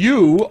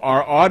 You,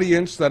 our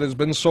audience that has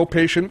been so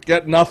patient,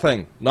 get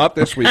nothing. Not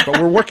this week,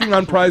 but we're working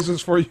on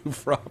prizes for you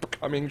for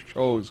upcoming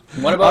shows.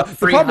 What about the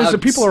free problem hugs?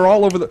 is that people are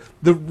all over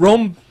the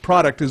Roam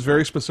product is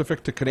very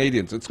specific to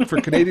Canadians. It's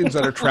for Canadians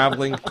that are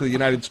traveling to the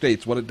United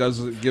States. What it does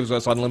is it gives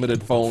us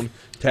unlimited phone,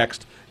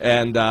 text,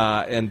 and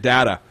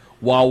data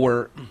while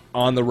we're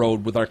on the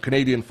road with our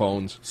Canadian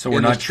phones. So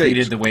we're not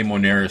treated the way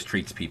Moneris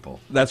treats people.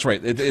 That's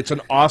right. It's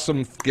an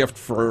awesome gift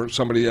for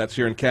somebody that's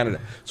here in Canada.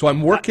 So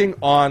I'm working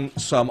on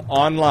some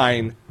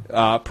online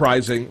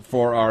prizing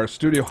for our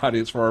studio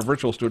audience, for our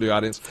virtual studio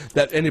audience,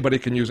 that anybody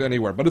can use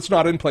anywhere. But it's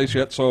not in place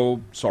yet,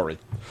 so sorry.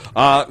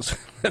 So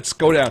let's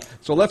go down.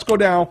 So let's go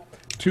down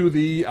to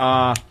the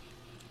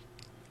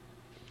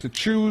to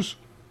choose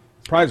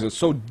prizes.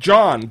 So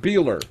John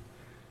Beeler,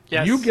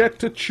 Yes. you get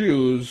to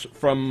choose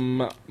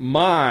from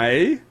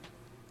my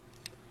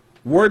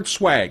Word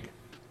Swag,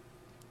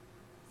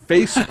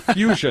 Face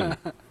Fusion,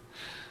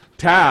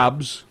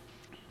 Tabs,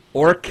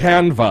 or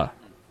Canva.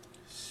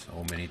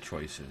 So many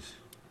choices.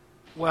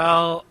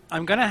 Well,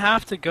 I'm going to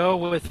have to go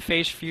with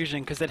Face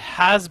Fusion because it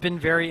has been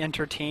very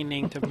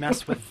entertaining to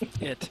mess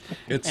with it.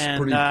 It's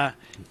and, pretty...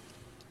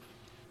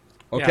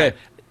 Okay.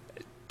 Yeah,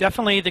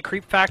 definitely the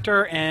creep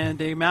factor and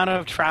the amount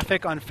of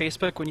traffic on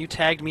Facebook when you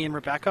tagged me and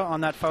Rebecca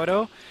on that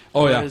photo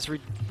was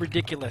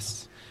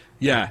ridiculous.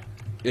 Yeah.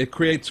 It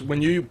creates,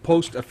 when you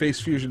post a Face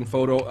Fusion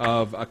photo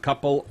of a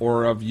couple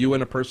or of you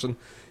and a person,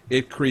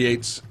 it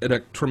creates a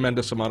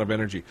tremendous amount of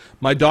energy.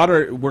 My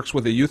daughter works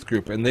with a youth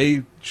group,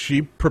 and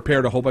she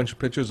prepared a whole bunch of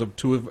pictures of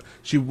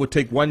she would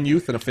take one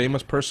youth and a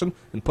famous person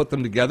and put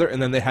them together,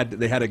 and then they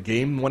had a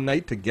game one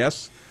night to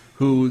guess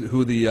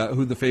who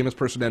the famous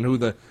person and who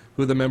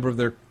the member of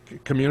their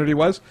community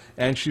was.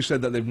 And she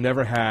said that they've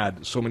never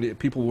had so many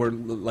people were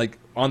like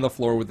on the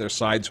floor with their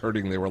sides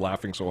hurting. They were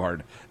laughing so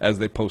hard as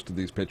they posted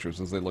these pictures,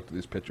 as they looked at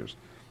these pictures.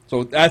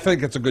 So I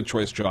think it's a good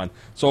choice, John.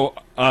 So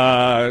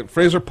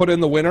Fraser put in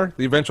the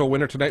eventual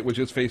winner tonight, which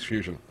is Face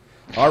Fusion.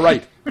 All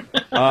right.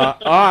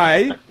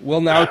 I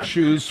will now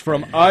choose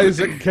from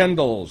Isaac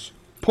Kendall's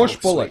Push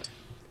Bullet,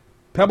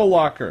 Pebble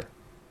Locker,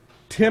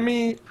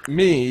 Timmy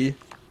Me,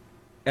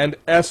 and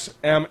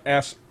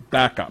SMS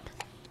Backup.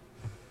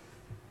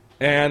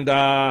 And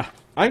I'm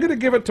going to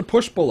give it to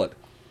Push Bullet.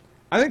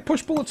 I think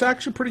Push Bullet's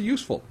actually pretty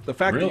useful. The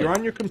fact that you're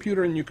on your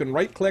computer and you can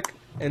right-click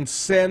and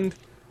send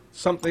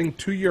something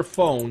to your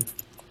phone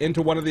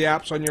into one of the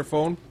apps on your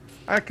phone,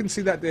 I can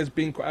see that as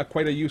being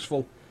quite a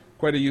useful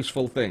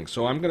thing.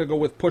 So I'm going to go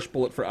with Push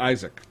Bullet for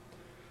Isaac.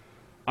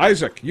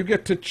 Isaac, you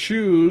get to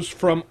choose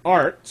from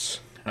Arts.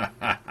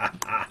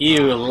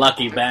 You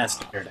lucky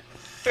bastard.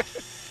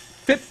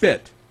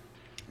 Fitbit,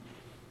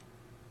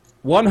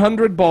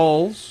 100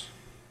 Balls,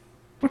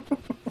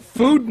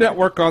 Food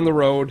Network on the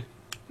Road,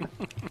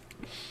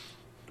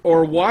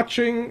 or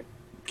watching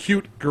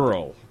Cute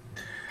Girl.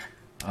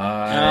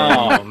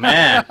 Oh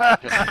man,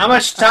 how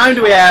much time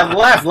do we have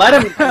left?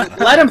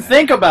 Let him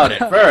think about it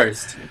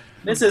first.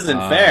 This isn't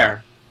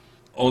fair.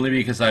 Only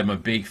because I'm a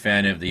big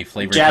fan of the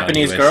Flavor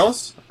Japanese US.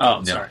 girls? Oh,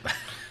 No. sorry.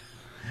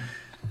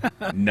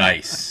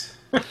 Nice.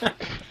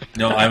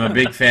 No, I'm a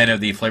big fan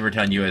of the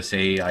Flavortown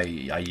USA.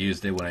 I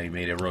used it when I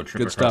made a road trip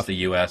Good across stuff. the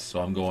U.S.,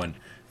 so I'm going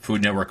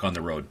Food Network on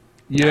the road.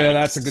 Yeah,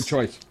 that's a good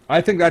choice.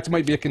 I think that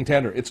might be a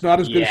contender. It's not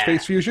as good as Yeah.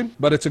 Face Fusion,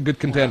 but it's a good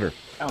contender.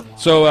 Come on.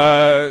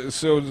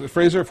 So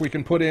Fraser, if we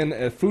can put in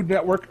a Food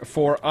Network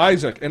for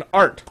Isaac and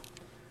Art,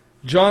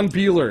 John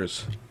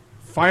Beeler's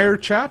Fire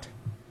Chat,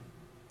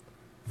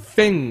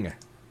 Fing,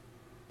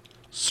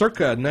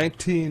 circa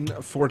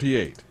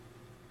 1948,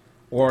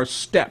 or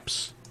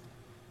Steps.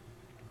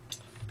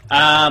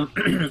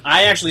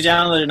 I actually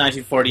downloaded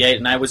 1948,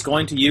 and I was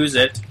going to use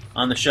it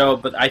on the show,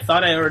 but I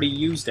thought I already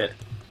used it.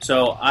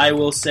 So I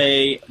will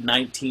say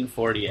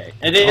 1948.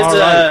 It is All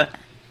right.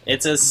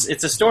 it's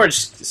a storage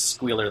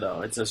squealer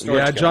though. It's a storage.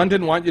 Yeah, killer. John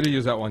didn't want you to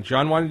use that one.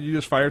 John wanted you to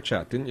use Fire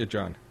Chat, didn't you,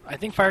 John? I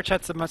think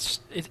FireChat's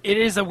it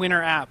is a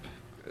winner app.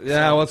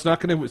 Yeah, well, it's not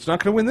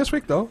gonna win this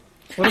week though.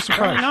 What a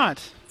surprise! Why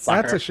not?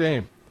 That's a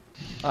shame.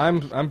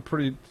 I'm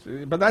pretty,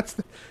 but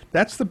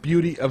that's the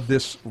beauty of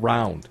this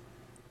round,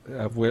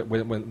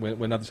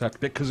 when others have,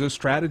 because there's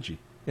strategy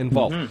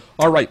involved.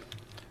 All right,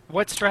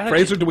 What strategy?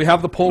 Fraser, do we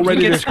have the poll You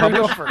ready get to screwed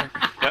come? over.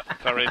 Yep,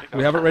 all ready to go.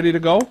 We have it ready to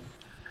go.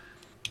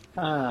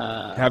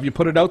 Have you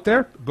put it out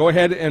there? Go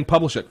ahead and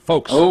publish it,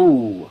 folks.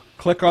 Oh,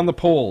 Click on the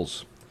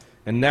polls,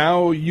 and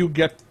now you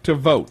get to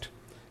vote.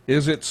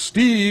 Is it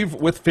Steve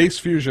with Face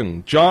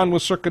Fusion, John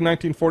with Circa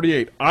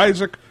 1948,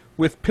 Isaac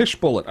with Push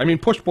Bullet,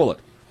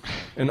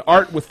 and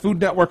Art with Food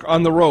Network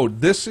on the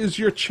Road? This is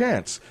your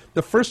chance.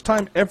 The first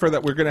time ever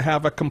that we're going to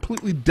have a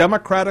completely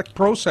democratic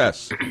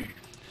process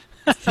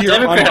here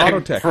on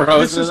Autotech.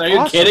 Process? Are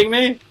you kidding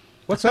me?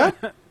 What's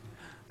that?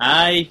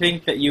 I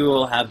think that you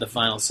will have the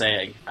final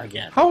say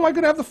again. How am I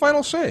going to have the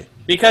final say?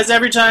 Because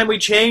every time we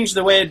change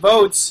the way it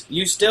votes,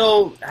 you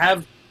still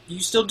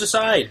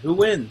decide who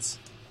wins.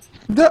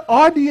 The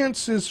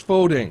audience is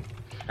voting.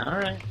 All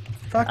right.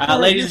 Factor,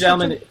 Ladies and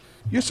gentlemen,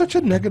 you're such a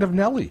negative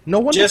Nelly. No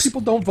wonder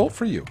people don't vote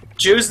for you.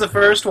 Choose the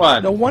first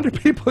one. No wonder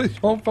people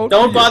don't vote for you.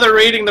 Don't bother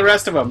reading the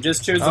rest of them.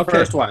 Just choose the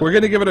first one. We're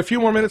going to give it a few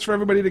more minutes for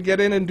everybody to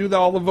get in and do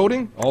all the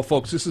voting. Oh,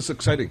 folks, this is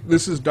exciting.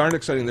 This is darn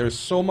exciting. There's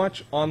so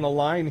much on the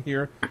line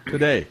here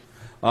today.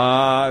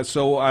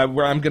 So I'm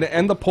going to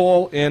end the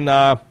poll in,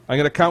 I'm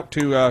going to count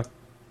to, I'm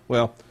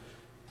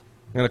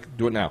going to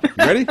do it now. You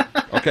ready?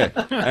 Okay.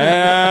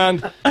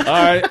 And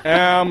I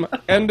am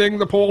ending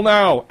the poll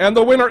now. And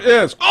the winner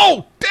is,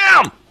 oh,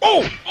 damn!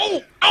 Oh!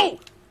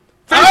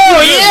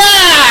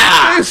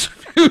 Face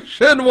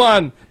Fusion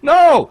won!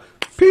 No!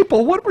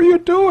 People, what were you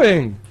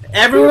doing?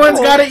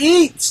 Everyone's got to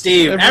eat,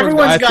 Steve.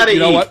 Everyone's got to eat. You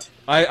know what?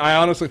 I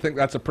honestly think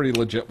that's a pretty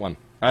legit one.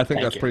 I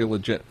think that's pretty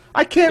legit.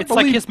 I can't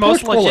believe it's like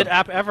his most legit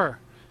app ever.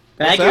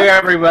 Thank you,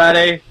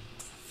 everybody.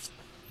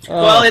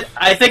 Well,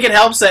 I think it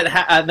helps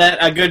that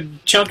a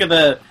good chunk of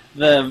the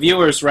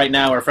viewers right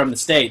now are from the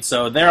States,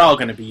 so they're all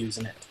going to be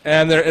using it.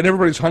 And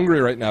everybody's hungry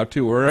right now,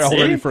 too. We're all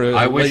ready for a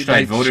I wish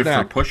I voted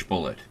snack. for Push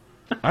Bullet.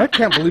 I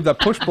can't believe that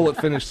Push Bullet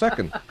finished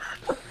second.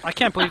 I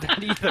can't believe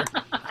that either.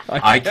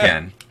 I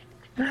can.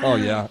 Oh,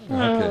 yeah.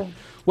 Okay.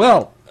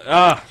 Well,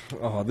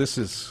 this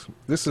is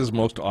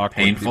most awkward.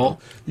 Painful.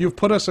 People. You've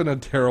put us in a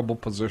terrible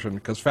position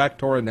because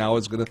Factora now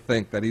is going to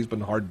think that he's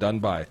been hard done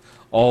by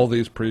all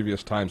these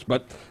previous times.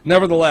 But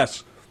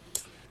nevertheless,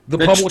 the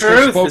public truth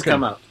has spoken. Has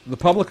come out. The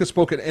public has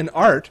spoken. In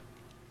Art,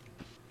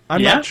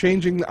 I'm not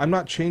changing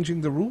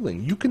the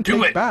ruling. You can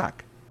take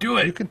back. Do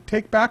it. You can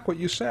take back what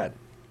you said.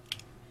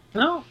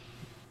 No.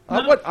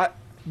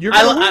 You're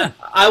gonna win.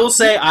 I will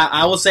say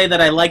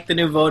that I like the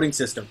new voting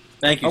system.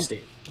 Thank you,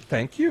 Steve.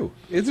 Thank you.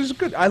 It is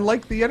good. I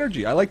like the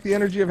energy. I like the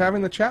energy of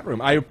having the chat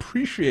room. I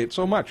appreciate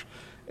so much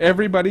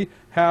everybody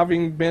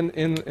having been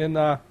in.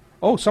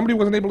 Somebody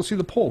wasn't able to see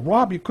the poll.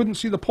 Rob, you couldn't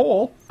see the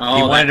poll. Oh,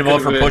 he wanted to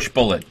vote for Push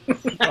Bullet.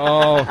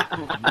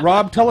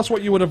 Rob, tell us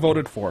what you would have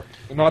voted for.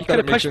 Not could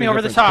have pushed me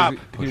over the top.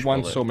 He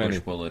won so many.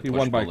 He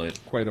won by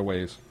quite a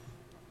ways.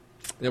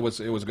 It was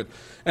good,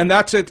 and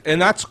that's it.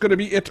 And that's going to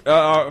be it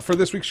for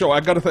this week's show. I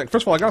got to thank.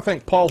 First of all, I got to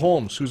thank Paul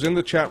Holmes, who's in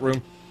the chat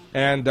room,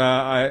 and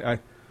I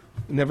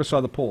never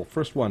saw the poll.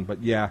 First one,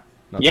 but yeah.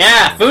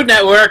 Food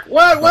Network.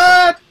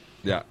 What?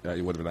 Yeah,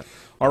 you would have been that.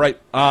 All right.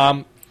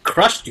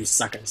 Crushed you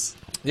suckers.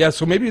 Yeah,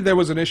 so maybe there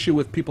was an issue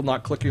with people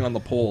not clicking on the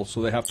poll,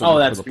 so they have to.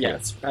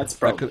 That's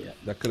probably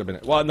that could have been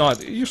it. Well, no,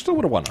 you still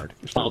would have won, Art.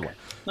 You still would have won.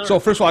 All so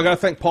right. first of all, I got to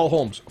thank Paul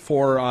Holmes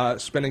for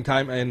spending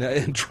time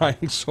and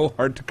trying so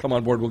hard to come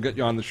on board. We'll get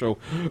you on the show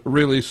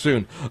really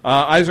soon.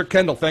 Isaac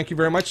Kendall, thank you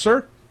very much,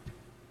 sir.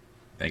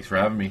 Thanks for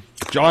having me.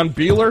 John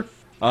Beeler,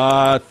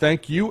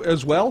 thank you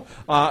as well.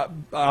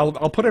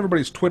 I'll put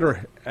everybody's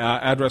Twitter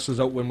addresses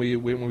out when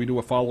we do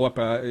a follow-up.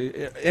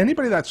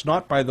 Anybody that's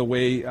not, by the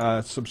way,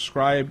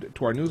 subscribed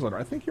to our newsletter,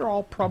 I think you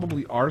all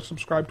probably are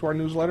subscribed to our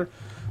newsletter.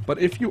 But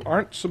if you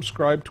aren't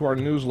subscribed to our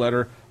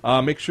newsletter,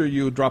 make sure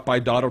you drop by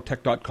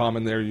dototech.com,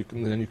 and there you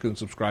can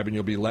subscribe, and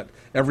you'll be let.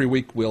 Every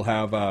week we'll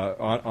have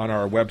on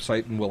our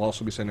website, and we'll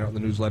also be sending out the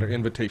newsletter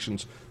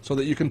invitations so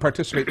that you can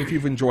participate if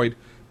you've enjoyed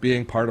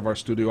being part of our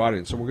studio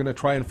audience. So we're going to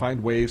try and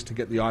find ways to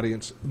get the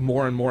audience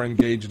more and more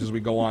engaged as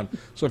we go on.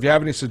 So if you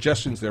have any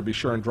suggestions there, be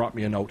sure and drop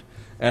me a note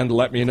and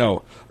let me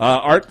know.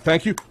 Art,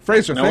 thank you.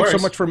 Fraser, thanks so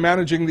much for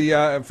managing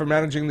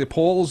the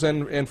polls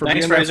and for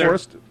being there for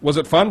us. Was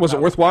it fun? Was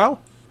it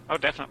worthwhile? Oh,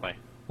 definitely.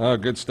 Oh,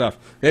 good stuff.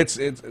 He's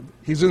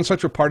in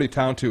such a party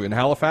town too. In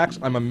Halifax,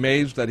 I'm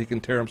amazed that he can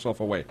tear himself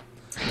away.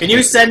 Can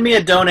you send me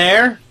a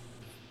donaire?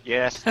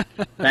 Yes.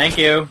 Thank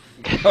you.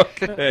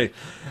 Okay.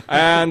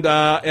 And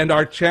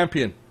our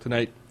champion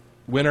tonight,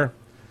 winner.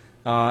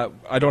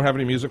 I don't have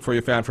any music for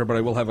you, fanfare, but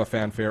I will have a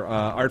fanfare.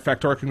 Art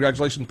Factora,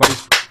 congratulations, buddy.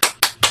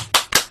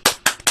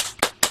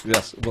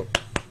 Yes. Well,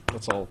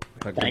 that's all.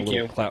 Thank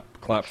you.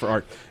 Clap for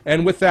Art.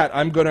 And with that,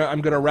 I'm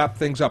gonna wrap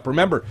things up.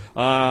 Remember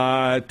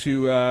I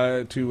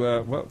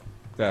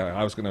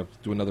was going to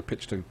do another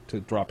pitch to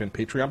drop in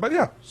Patreon. But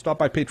yeah, stop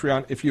by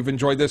Patreon if you've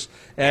enjoyed this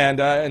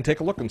and take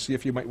a look and see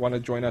if you might want to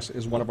join us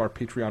as one of our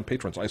Patreon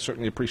patrons. I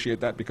certainly appreciate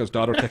that because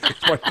Dototech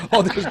is one.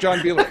 Oh, there's John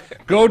Beeler.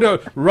 Go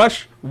to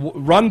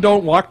Run,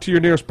 Don't Walk to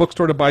your nearest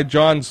bookstore to buy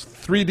John's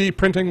 3D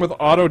printing with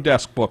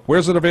Autodesk book.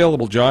 Where's it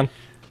available, John?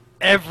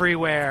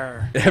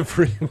 Everywhere.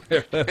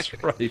 Everywhere. That's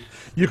right.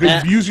 You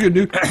can use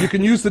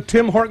the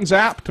Tim Hortons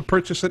app to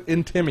purchase it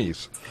in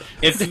Timmy's.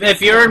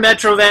 If you're in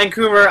Metro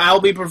Vancouver,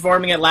 I'll be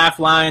performing at Laugh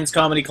Lions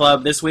Comedy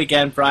Club this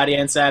weekend, Friday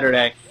and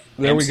Saturday.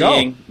 There we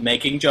go.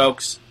 Making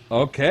jokes.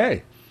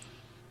 Okay.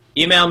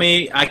 Email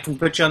me. I can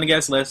put you on the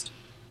guest list.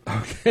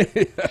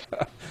 Okay.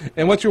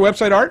 And what's your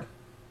website, Art?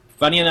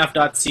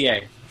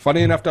 Funnyenough.ca.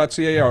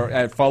 Funnyenough.ca,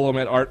 or follow him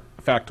at Art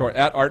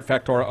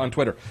Factora on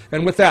Twitter.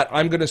 And with that,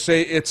 I'm going to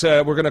say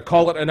we're going to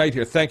call it a night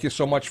here. Thank you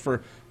so much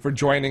for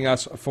joining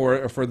us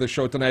for the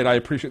show tonight. I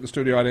appreciate the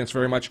studio audience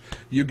very much.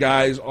 You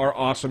guys are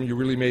awesome. You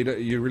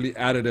really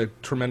added a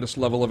tremendous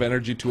level of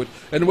energy to it.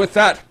 And with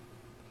that,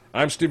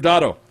 I'm Steve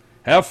Dotto.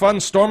 Have fun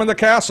storming the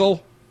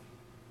castle.